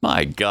lose.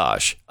 My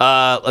gosh.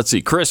 Let's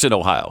see. Chris in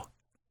Ohio.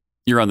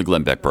 You're on the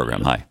Glenn Beck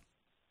program. Hi.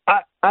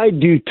 I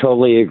do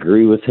totally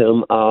agree with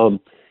him.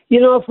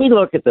 If we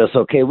look at this,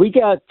 okay, we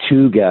got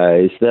 2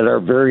 guys that are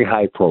very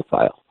high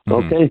profile,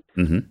 okay?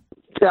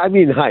 I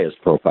mean,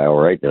 highest profile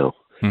right now.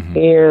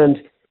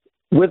 And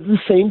with the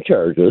same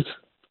charges,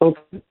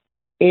 okay?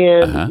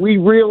 And we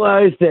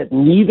realized that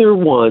neither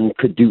one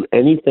could do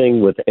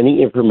anything with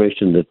any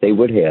information that they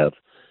would have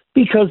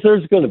because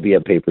there's going to be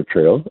a paper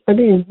trail. I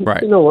mean,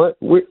 you know what?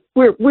 We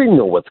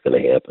know what's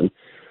going to happen.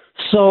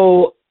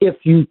 So if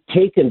you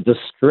take and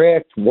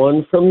distract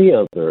one from the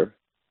other,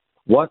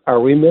 what are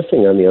we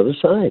missing on the other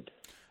side?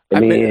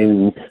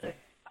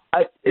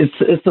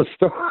 It's a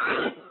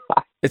story.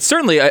 It's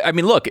certainly. I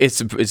mean, look,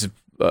 it's an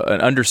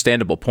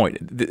understandable point.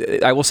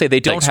 I will say they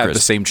don't have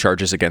the same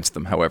charges against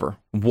them. However,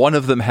 one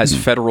of them has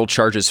federal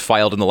charges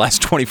filed in the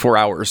last 24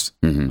 hours.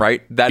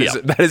 Right? That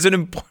is an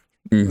important.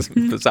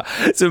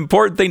 It's an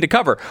important thing to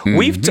cover.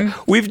 We've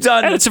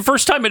done, and it's the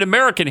first time in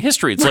American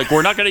history. It's like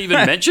we're not going to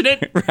even mention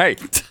it,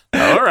 right?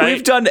 All right,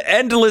 we've done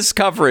endless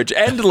coverage,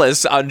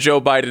 on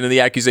Joe Biden and the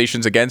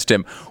accusations against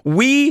him.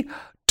 We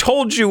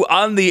told you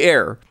on the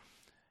air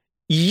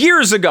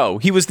years ago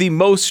he was the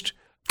most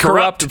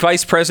corrupt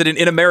vice president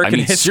in American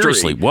history.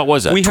 Seriously, what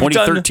was that?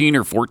 2013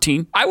 or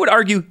 14? I would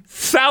argue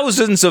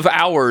thousands of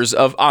hours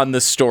on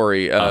this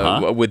story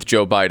with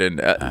Joe Biden.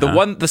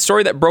 The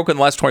story that broke in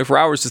the last 24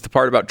 hours is the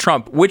part about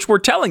Trump, which we're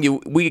telling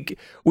you we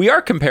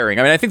are comparing.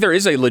 I mean, I think there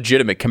is a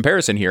legitimate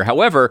comparison here.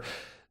 However,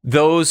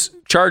 those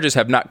charges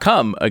have not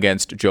come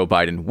against Joe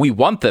Biden. We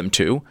want them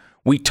to.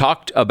 We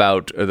talked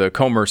about the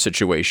Comer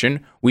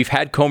situation. We've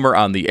had Comer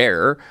on the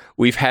air.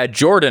 We've had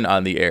Jordan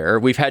on the air.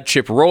 We've had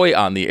Chip Roy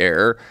on the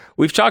air.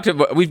 We've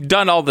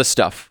done all this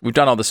stuff.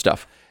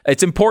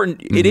 It's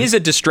important. It is a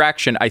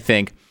distraction, I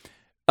think.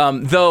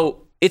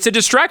 Though it's a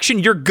distraction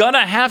you're going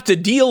to have to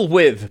deal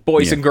with,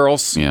 boys and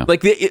girls. Yeah.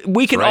 Like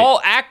we can all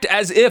act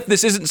as if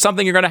this isn't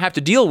something you're going to have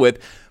to deal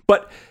with.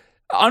 But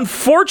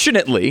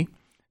unfortunately,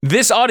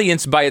 this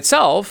audience by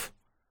itself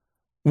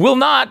will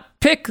not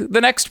pick the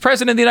next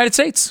president of the United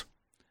States.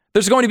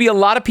 There's going to be a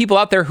lot of people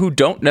out there who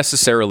don't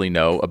necessarily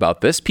know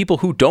about this, people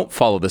who don't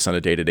follow this on a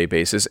day-to-day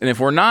basis. And if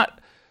we're not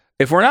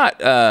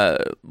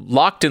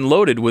locked and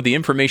loaded with the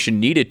information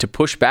needed to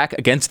push back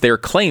against their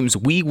claims,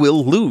 we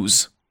will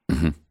lose.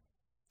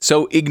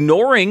 So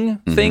ignoring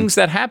things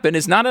that happen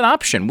is not an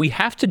option. We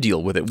have to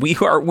deal with it.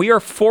 We are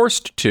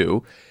forced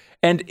to.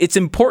 And it's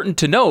important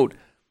to note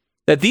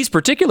that these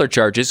particular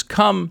charges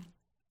come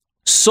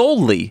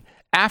solely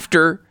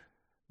after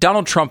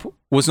Donald Trump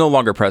was no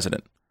longer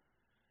president.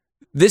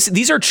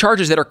 These are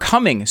charges that are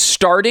coming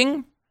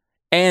starting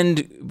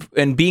and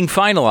being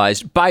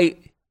finalized by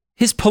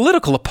his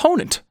political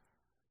opponent.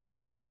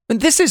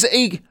 And this is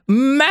a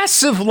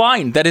massive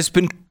line that has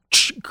been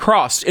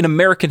crossed in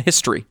American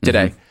history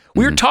today. Mm-hmm.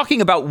 We're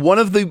talking about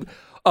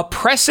a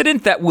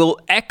precedent that will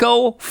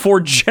echo for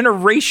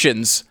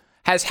generations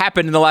has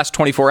happened in the last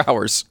 24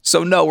 hours.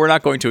 So no, we're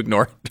not going to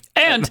ignore it.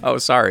 And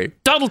sorry.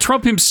 Donald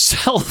Trump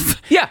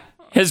himself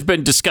has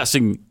been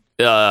discussing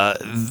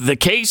the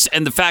case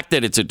and the fact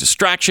that it's a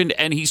distraction,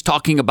 and he's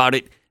talking about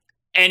it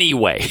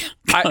anyway.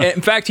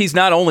 In fact, he's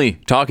not only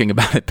talking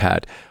about it,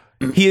 Pat.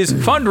 He is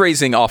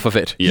fundraising off of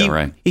it.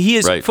 Right. He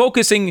is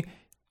focusing.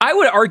 I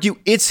would argue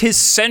it's his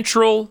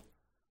central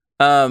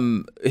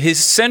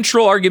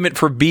argument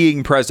for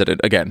being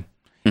president again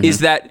is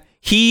that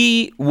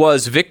he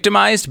was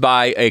victimized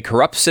by a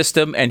corrupt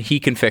system and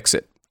he can fix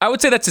it. I would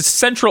say that's his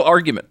central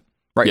argument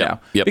now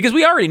because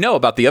we already know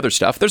about the other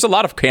stuff. There's a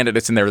lot of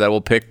candidates in there that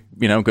will pick,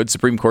 good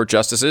Supreme Court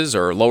justices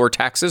or lower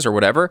taxes or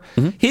whatever.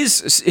 Mm-hmm.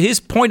 His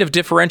point of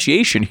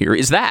differentiation here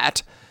is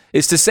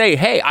to say,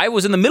 hey, I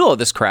was in the middle of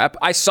this crap.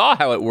 I saw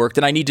how it worked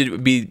and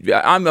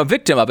I'm a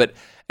victim of it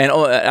and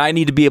I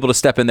need to be able to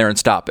step in there and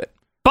stop it.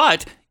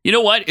 But you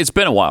know what? It's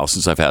been a while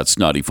since I've had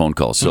snotty phone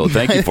calls, so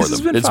thank you for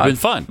them. It's been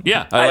fun.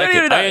 Yeah, I like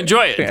it. I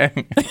enjoy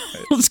it.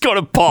 Let's go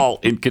to Paul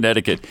in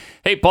Connecticut.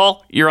 Hey,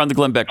 Paul, you're on the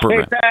Glenn Beck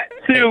program. Hey, Pat,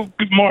 Sue,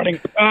 good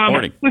morning.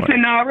 Morning.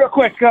 Listen, real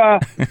quick,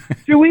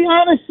 do we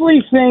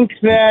honestly think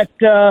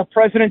that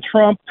President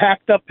Trump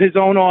packed up his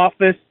own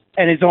office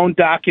and his own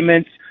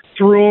documents,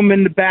 threw them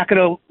in the back of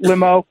the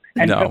limo,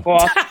 and took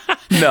off?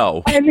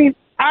 No. I mean,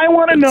 I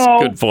want to know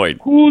good point.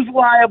 Who's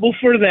liable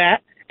for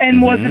that,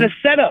 and was it a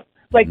setup?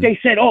 Like they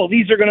said,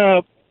 these are going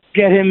to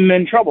get him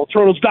in trouble.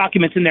 Throw those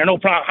documents in there. No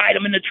problem. Hide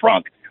them in the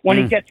trunk. When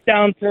he gets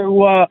down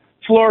to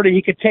Florida,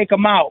 he could take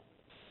them out.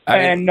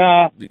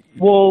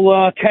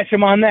 We'll catch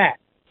him on that.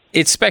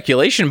 It's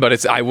speculation,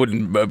 but I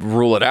wouldn't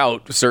rule it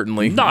out,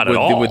 certainly. Not at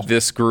all. With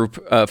this group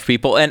of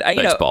people. And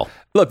Thanks, Paul.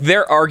 Look,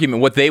 their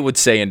argument, what they would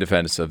say in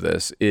defense of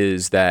this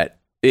is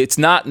that it's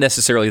not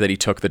necessarily that he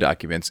took the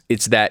documents.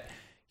 It's that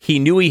he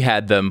knew he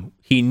had them.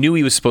 He knew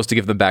he was supposed to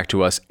give them back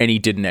to us, and he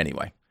didn't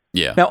anyway.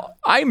 Yeah. Now,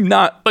 I'm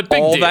not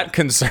that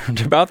concerned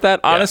about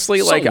that, honestly.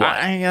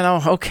 Yeah.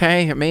 So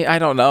okay, I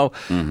don't know.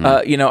 Mm-hmm.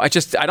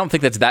 I don't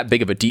think that's that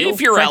big of a deal.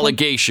 If your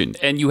allegation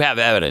and you have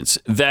evidence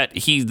that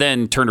he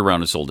then turned around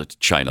and sold it to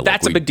China,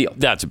 that's a big deal.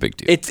 That's a big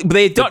deal.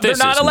 They're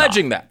not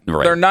alleging that.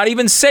 Right. They're not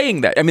even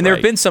saying that. I mean, there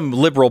have been some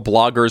liberal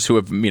bloggers who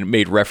have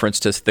made reference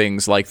to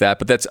things like that,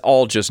 but that's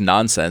all just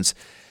nonsense.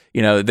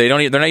 They're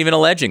not even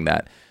alleging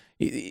that.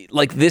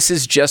 Like, this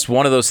is just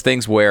one of those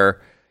things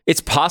where it's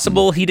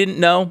possible he didn't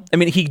know. I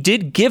mean, he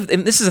did give,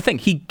 and this is the thing,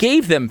 he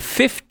gave them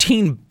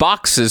 15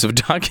 boxes of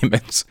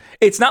documents.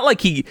 It's not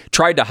like he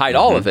tried to hide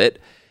all of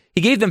it.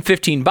 He gave them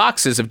 15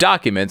 boxes of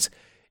documents.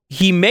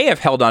 He may have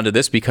held on to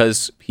this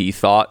because he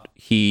thought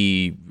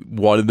he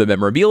wanted the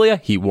memorabilia.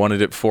 He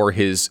wanted it for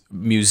his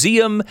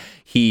museum.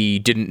 He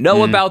didn't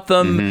know about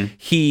them. Mm-hmm.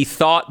 He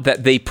thought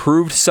that they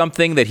proved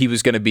something that he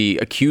was going to be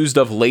accused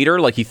of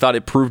later. Like, he thought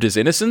it proved his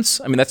innocence.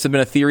 I mean, that's been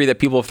a theory that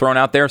people have thrown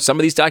out there. Some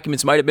of these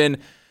documents might have been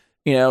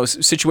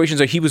situations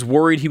where he was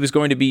worried he was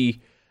going to be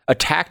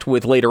attacked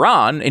with later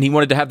on, and he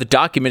wanted to have the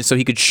documents so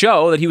he could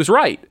show that he was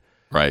right.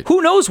 Right.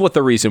 Who knows what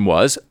the reason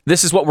was?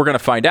 This is what we're going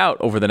to find out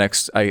over the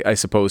next, I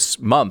suppose,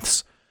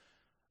 months.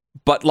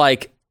 But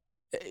like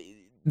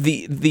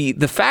the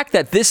fact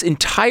that this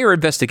entire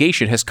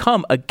investigation has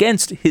come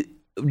against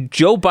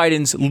Joe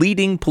Biden's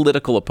leading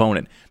political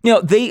opponent.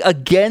 They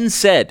again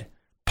said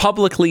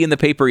publicly in the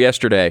paper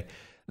yesterday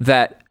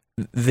that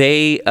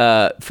they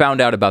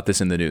found out about this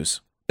in the news.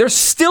 They're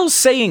still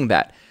saying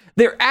that.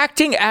 They're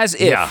acting as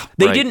if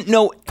they didn't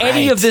know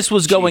any of this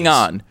was going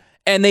on,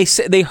 and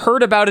they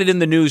heard about it in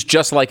the news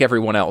just like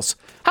everyone else.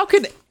 How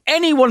can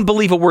anyone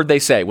believe a word they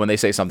say when they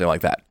say something like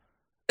that?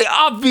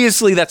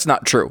 Obviously, that's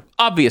not true.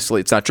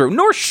 Obviously, it's not true,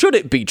 nor should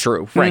it be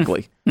true,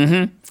 frankly.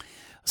 Mm-hmm.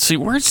 See,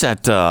 where's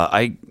that?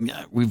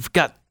 We've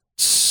got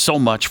so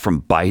much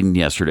from Biden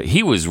yesterday.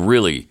 He was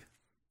really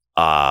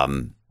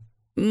I'm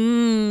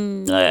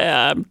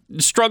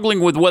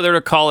struggling with whether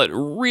to call it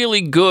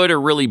really good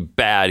or really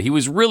bad. He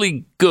was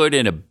really good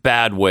in a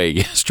bad way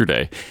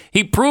yesterday.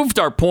 He proved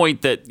our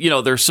point that,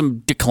 there's some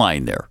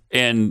decline there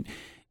and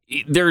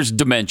there's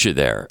dementia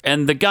there.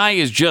 And the guy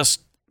is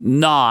just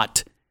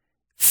not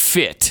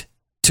fit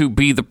to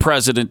be the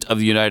president of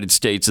the United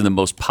States and the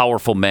most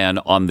powerful man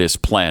on this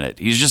planet.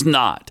 He's just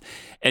not.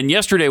 And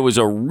yesterday was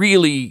a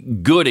really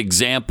good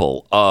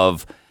example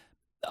of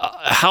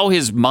how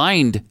his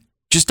mind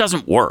just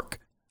doesn't work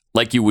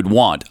like you would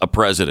want a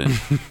president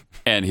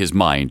and his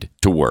mind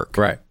to work.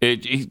 Right.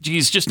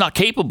 He's just not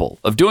capable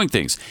of doing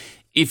things.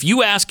 If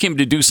you ask him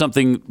to do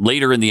something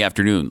later in the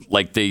afternoon,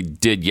 like they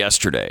did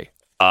yesterday,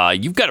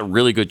 you've got a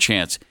really good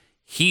chance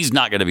he's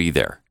not going to be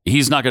there.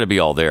 He's not going to be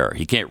all there.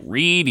 He can't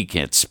read. He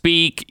can't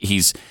speak.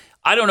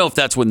 I don't know if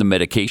that's when the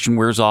medication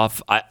wears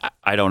off.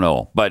 I don't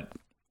know. But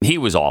he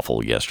was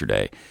awful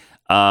yesterday.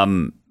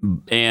 And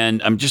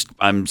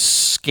I'm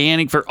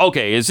scanning for,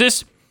 okay, is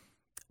this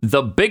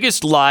The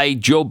biggest lie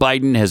Joe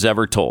Biden has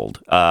ever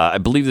told. I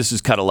believe this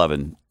is cut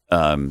 11.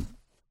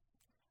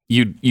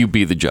 You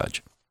be the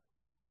judge.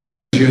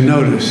 You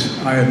notice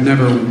I have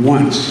never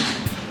once,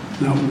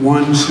 not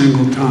one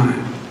single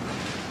time,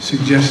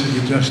 suggested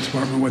to the Justice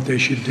Department what they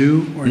should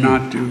do or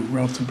not do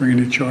relative to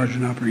bringing a charge or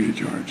not bringing a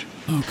charge.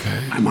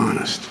 Okay. I'm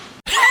honest.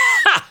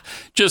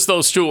 Just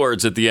those two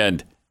words at the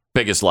end.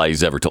 Biggest lie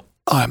he's ever told.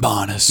 I'm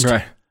honest.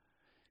 Right.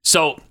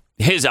 So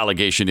his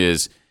allegation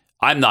is,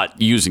 I'm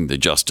not using the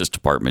Justice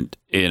Department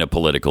in a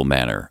political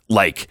manner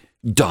like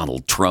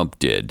Donald Trump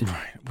did.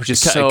 Right. Which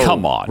is so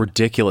come on.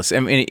 ridiculous. I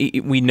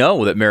mean, we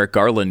know that Merrick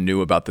Garland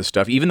knew about this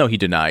stuff, even though he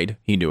denied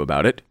he knew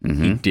about it.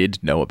 Mm-hmm. He did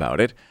know about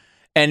it.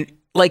 And,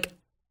 like,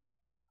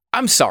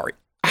 I'm sorry.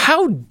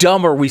 How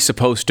dumb are we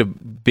supposed to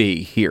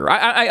be here?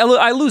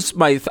 I lose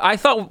my... I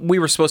thought we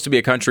were supposed to be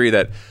a country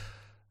that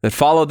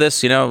followed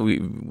this,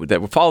 that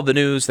would follow the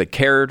news, that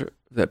cared,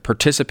 that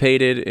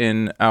participated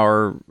in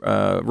our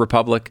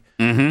republic.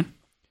 Mm-hmm.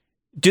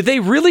 Do they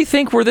really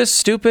think we're this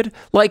stupid?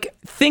 Like,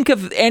 think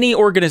of any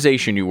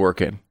organization you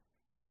work in.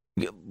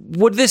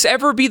 Would this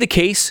ever be the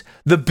case?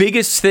 The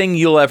biggest thing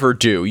you'll ever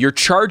do, you're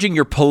charging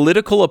your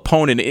political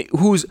opponent,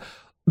 who's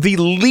the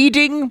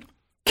leading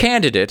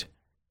candidate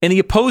in the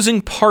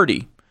opposing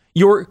party,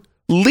 your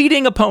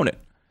leading opponent.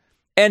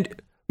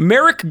 And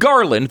Merrick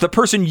Garland, the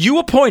person you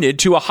appointed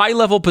to a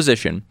high-level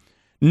position,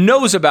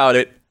 knows about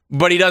it,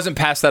 but he doesn't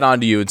pass that on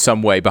to you in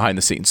some way behind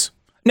the scenes.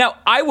 Now,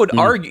 I would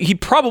argue he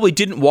probably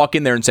didn't walk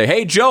in there and say,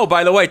 hey, Joe,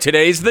 by the way,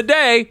 today's the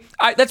day.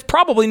 That's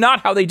probably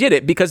not how they did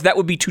it, because that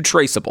would be too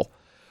traceable.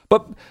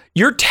 But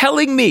you're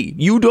telling me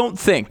you don't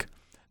think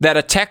that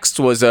a text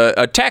was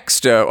a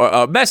text,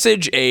 a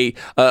message, a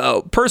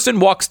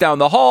person walks down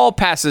the hall,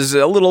 passes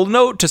a little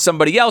note to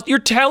somebody else. You're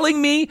telling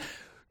me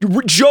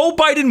Joe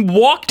Biden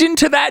walked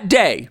into that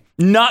day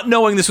not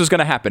knowing this was going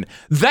to happen.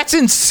 That's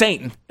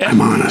insane.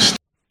 I'm honest.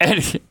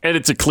 And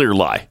it's a clear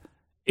lie.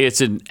 It's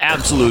an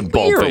absolute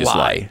bald-faced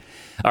lie.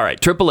 All right,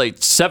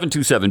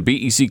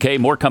 888-727-BECK.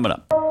 More coming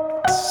up.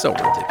 So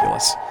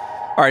ridiculous.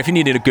 All right, if you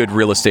needed a good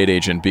real estate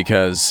agent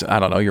because, I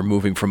don't know, you're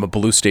moving from a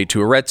blue state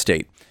to a red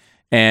state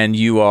and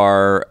you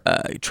are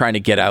trying to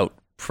get out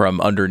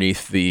from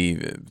underneath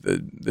the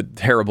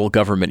terrible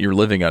government you're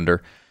living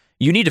under,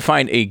 you need to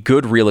find a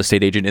good real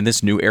estate agent in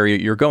this new area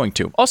you're going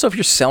to. Also, if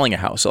you're selling a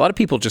house, a lot of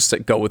people just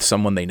go with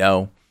someone they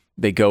know.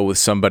 They go with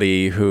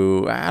somebody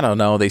who, I don't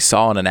know, they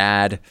saw in an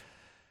ad.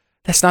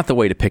 That's not the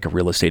way to pick a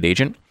real estate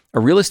agent. A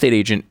real estate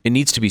agent, it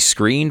needs to be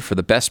screened for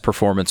the best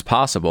performance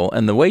possible.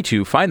 And the way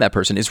to find that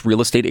person is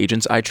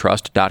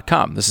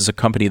realestateagentsitrust.com. This is a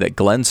company that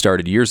Glenn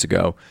started years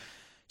ago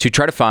to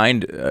try to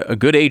find a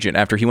good agent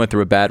after he went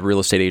through a bad real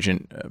estate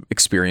agent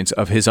experience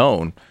of his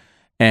own.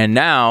 And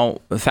now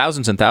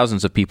thousands and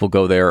thousands of people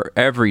go there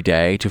every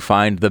day to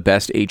find the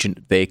best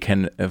agent they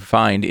can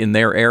find in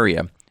their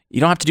area. You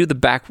don't have to do the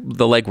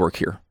legwork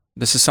here.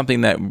 This is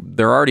something that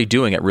they're already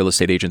doing at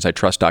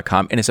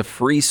realestateagentsitrust.com, and it's a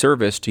free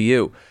service to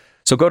you.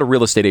 So go to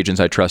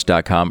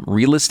realestateagentsitrust.com,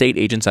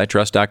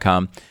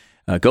 realestateagentsitrust.com.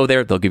 Go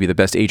there. They'll give you the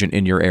best agent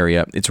in your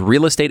area. It's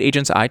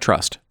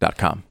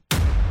realestateagentsitrust.com.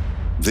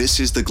 This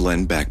is the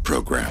Glenn Beck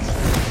Program.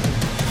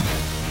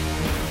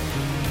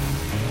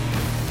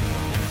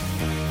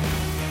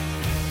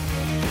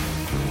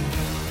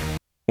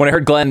 When I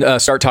heard Glenn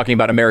start talking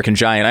about American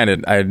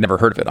Giant, I had never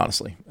heard of it,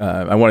 honestly.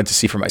 I wanted to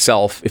see for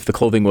myself if the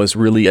clothing was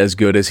really as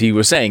good as he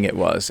was saying it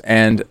was.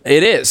 And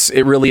it is.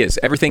 It really is.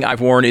 Everything I've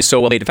worn is so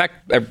well made. In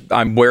fact,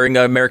 I'm wearing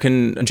an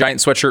American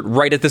Giant sweatshirt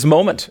right at this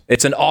moment.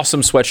 It's an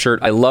awesome sweatshirt.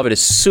 I love it.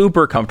 It's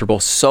super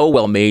comfortable, so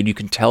well made. You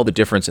can tell the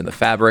difference in the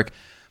fabric.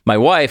 My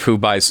wife, who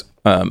buys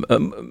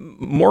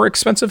more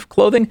expensive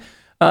clothing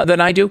than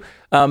I do,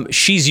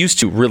 she's used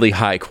to really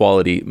high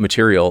quality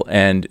material,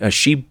 and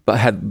she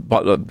had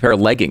bought a pair of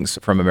leggings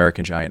from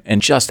American Giant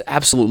and just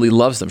absolutely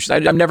loves them.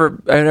 I've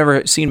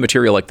never seen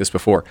material like this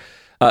before.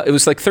 It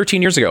was like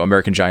 13 years ago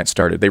American Giant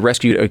started. They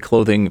rescued a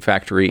clothing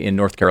factory in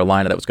North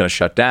Carolina that was going to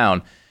shut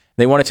down.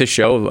 They wanted to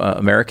show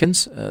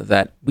Americans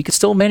that we could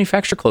still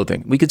manufacture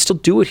clothing. We could still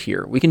do it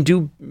here. We can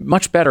do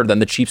much better than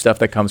the cheap stuff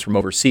that comes from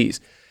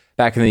overseas.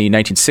 Back in the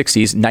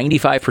 1960s,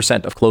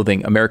 95% of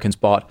clothing Americans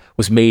bought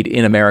was made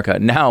in America.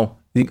 Now,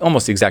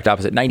 almost the exact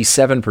opposite,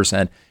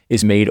 97%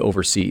 is made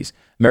overseas.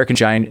 American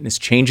Giant is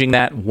changing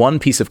that one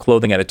piece of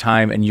clothing at a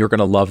time, and you're going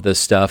to love this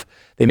stuff.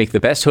 They make the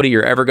best hoodie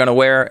you're ever going to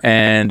wear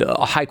and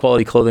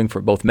high-quality clothing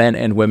for both men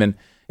and women.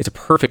 It's a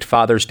perfect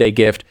Father's Day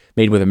gift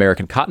made with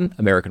American cotton,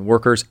 American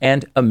workers,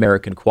 and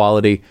American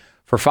quality.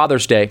 For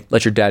Father's Day,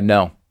 let your dad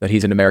know that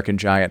he's an American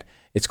Giant.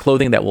 It's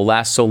clothing that will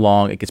last so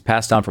long, it gets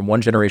passed on from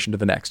one generation to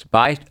the next.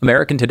 Buy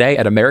American today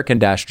at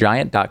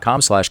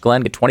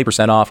american-giant.com/Glenn. Get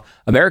 20% off.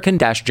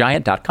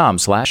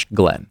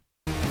 american-giant.com/Glenn.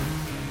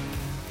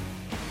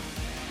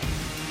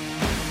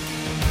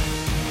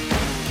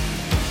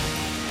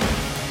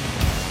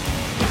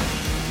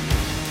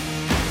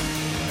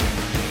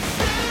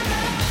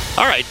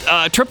 All right,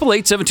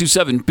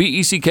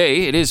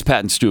 888-727-BECK. It is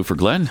Pat and Stu for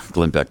Glenn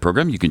Beck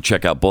Program. You can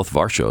check out both of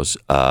our shows.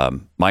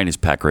 Mine is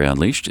Pat Gray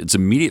Unleashed. It's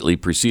immediately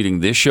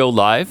preceding this show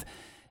live.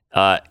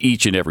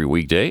 each and every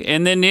weekday.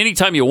 And then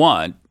anytime you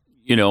want,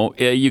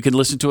 you can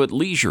listen to it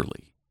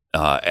leisurely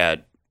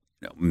at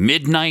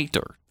midnight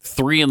or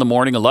 3 a.m.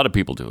 A lot of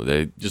people do.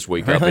 They just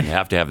wake up and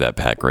have to have that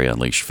Pat Gray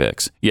Unleashed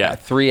fix. Yeah.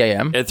 At 3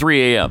 a.m.? At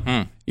 3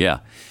 a.m. Yeah.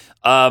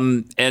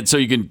 And so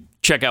you can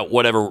check out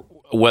whatever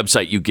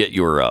website you get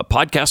your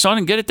podcast on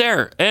and get it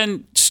there.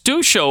 And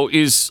Stu Show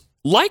is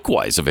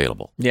likewise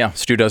available. Yeah.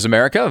 Stu Does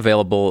America,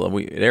 available.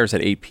 It airs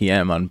at 8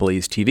 p.m. on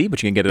Blaze TV,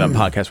 but you can get it on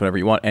podcast whenever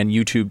you want, and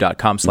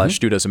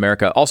youtube.com/Stu Does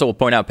America. Also, we'll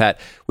point out, Pat,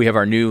 we have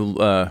our new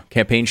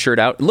campaign shirt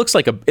out. It looks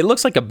like a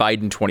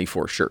Biden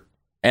 24 shirt.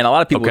 And a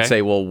lot of people would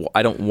say, well,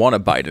 I don't want a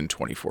Biden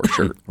 24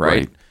 shirt,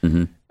 right?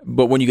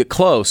 But when you get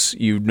close,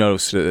 you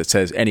notice that it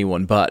says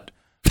anyone but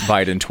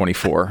Biden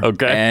 24.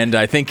 And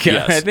I think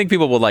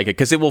people will like it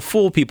because it will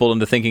fool people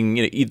into thinking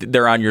either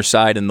they're on your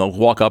side and they'll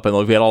walk up and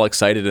they'll get all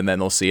excited and then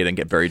they'll see it and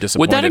get very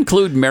disappointed. Would that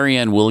include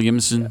Marianne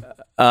Williamson?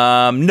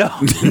 No.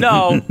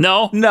 No?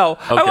 No.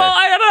 Okay. Well,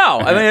 I don't know.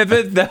 I mean,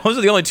 if those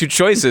are the only two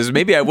choices,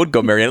 maybe I would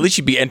go Marianne. At least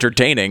she'd be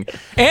entertaining.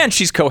 And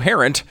she's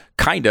coherent,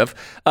 kind of.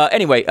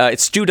 Anyway,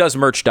 it's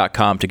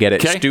StuDoesMerch.com to get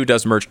it. Okay.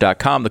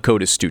 StuDoesMerch.com. The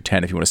code is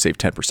Stu10 if you want to save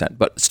 10%.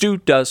 But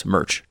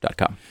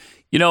StuDoesMerch.com.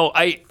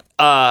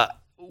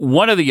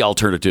 One of the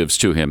alternatives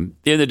to him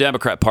in the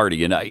Democrat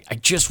Party, and I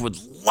just would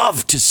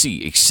love to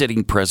see a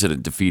sitting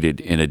president defeated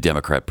in a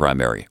Democrat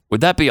primary. Would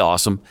that be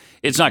awesome?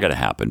 It's not going to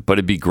happen, but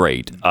it'd be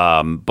great.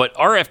 But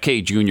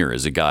RFK Jr.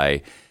 is a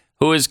guy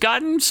who has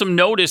gotten some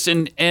notice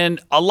and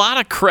a lot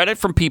of credit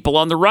from people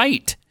on the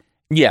right.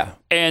 Yeah.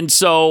 And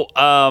so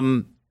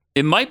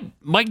it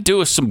might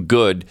do us some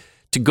good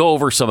to go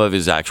over some of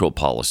his actual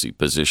policy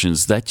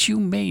positions that you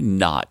may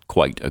not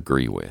quite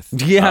agree with.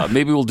 Yeah.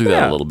 Maybe we'll do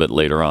that a little bit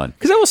later on.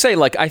 Because I will say,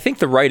 I think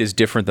the right is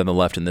different than the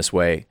left in this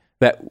way,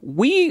 that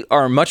we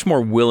are much more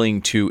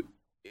willing to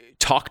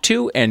talk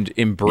to and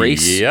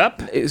embrace.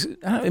 Yep.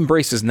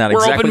 Embrace is not We're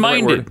exactly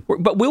open-minded. the right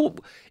word.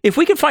 But if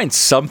we can find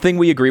something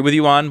we agree with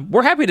you on,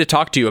 we're happy to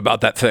talk to you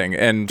about that thing.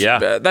 And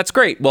that's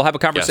great. We'll have a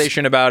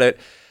conversation about it.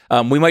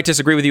 We might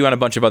disagree with you on a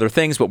bunch of other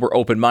things, but we're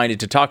open-minded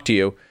to talk to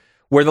you.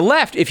 Where the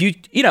left, if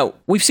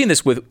we've seen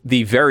this with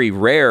the very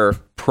rare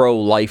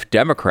pro-life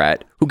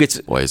Democrat who gets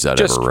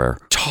ever rare?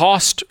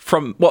 Tossed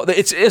from,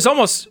 it's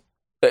almost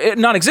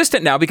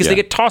non-existent now because they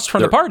get tossed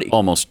from the party.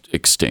 Almost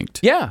extinct.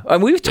 Yeah.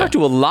 And we've talked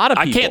to a lot of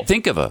people.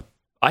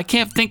 I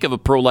can't think of a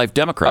pro-life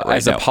Democrat right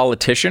as now. As a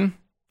politician?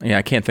 Yeah,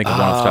 I can't think of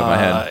one off the top of my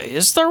head.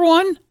 Is there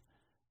one?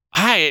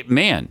 I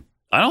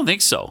don't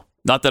think so.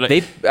 Not that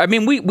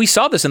we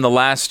saw this in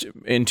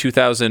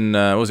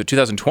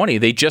 2020.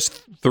 They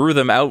just threw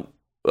them out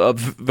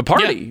of the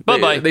party. Yeah,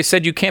 bye-bye. They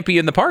said you can't be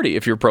in the party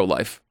if you're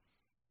pro-life.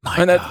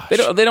 They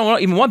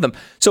don't even want them.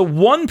 So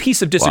one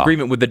piece of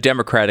disagreement with the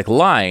Democratic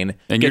line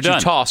and gets you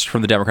tossed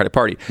from the Democratic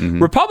Party.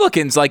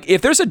 Republicans,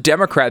 if there's a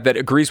Democrat that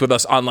agrees with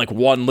us on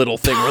one little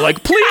thing, we're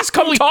like, please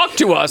come talk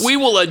to us. We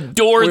will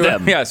adore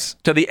them. Yes,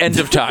 to the end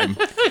of time.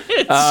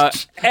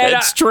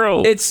 It's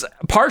true. It's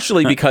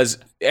partially because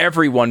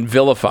everyone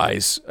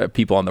vilifies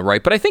people on the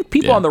right, but I think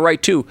people on the right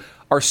too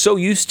are so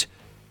used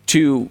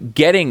to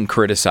getting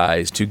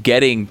criticized, to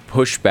getting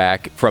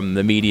pushback from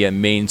the media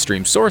and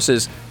mainstream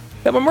sources,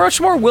 that we're much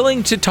more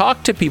willing to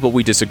talk to people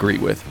we disagree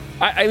with.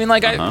 All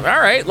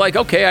right,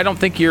 okay, I don't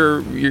think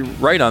you're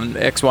right on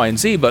X, Y, and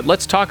Z, but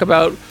let's talk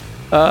about,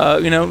 A,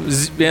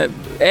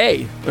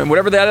 and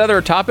whatever that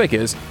other topic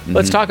is.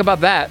 Let's talk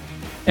about that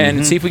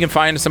and see if we can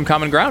find some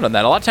common ground on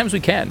that. A lot of times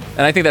we can.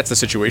 And I think that's the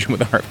situation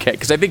with RFK,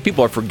 because I think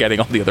people are forgetting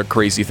all the other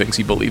crazy things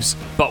he believes.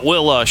 But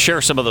we'll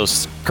share some of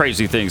those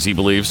crazy things he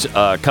believes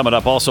coming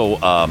up. Also,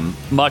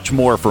 much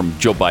more from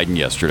Joe Biden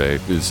yesterday.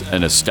 It was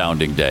an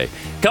astounding day.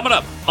 Coming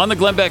up on the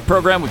Glenn Beck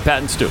program with Pat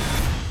and Stu.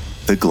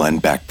 The Glenn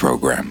Beck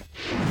program.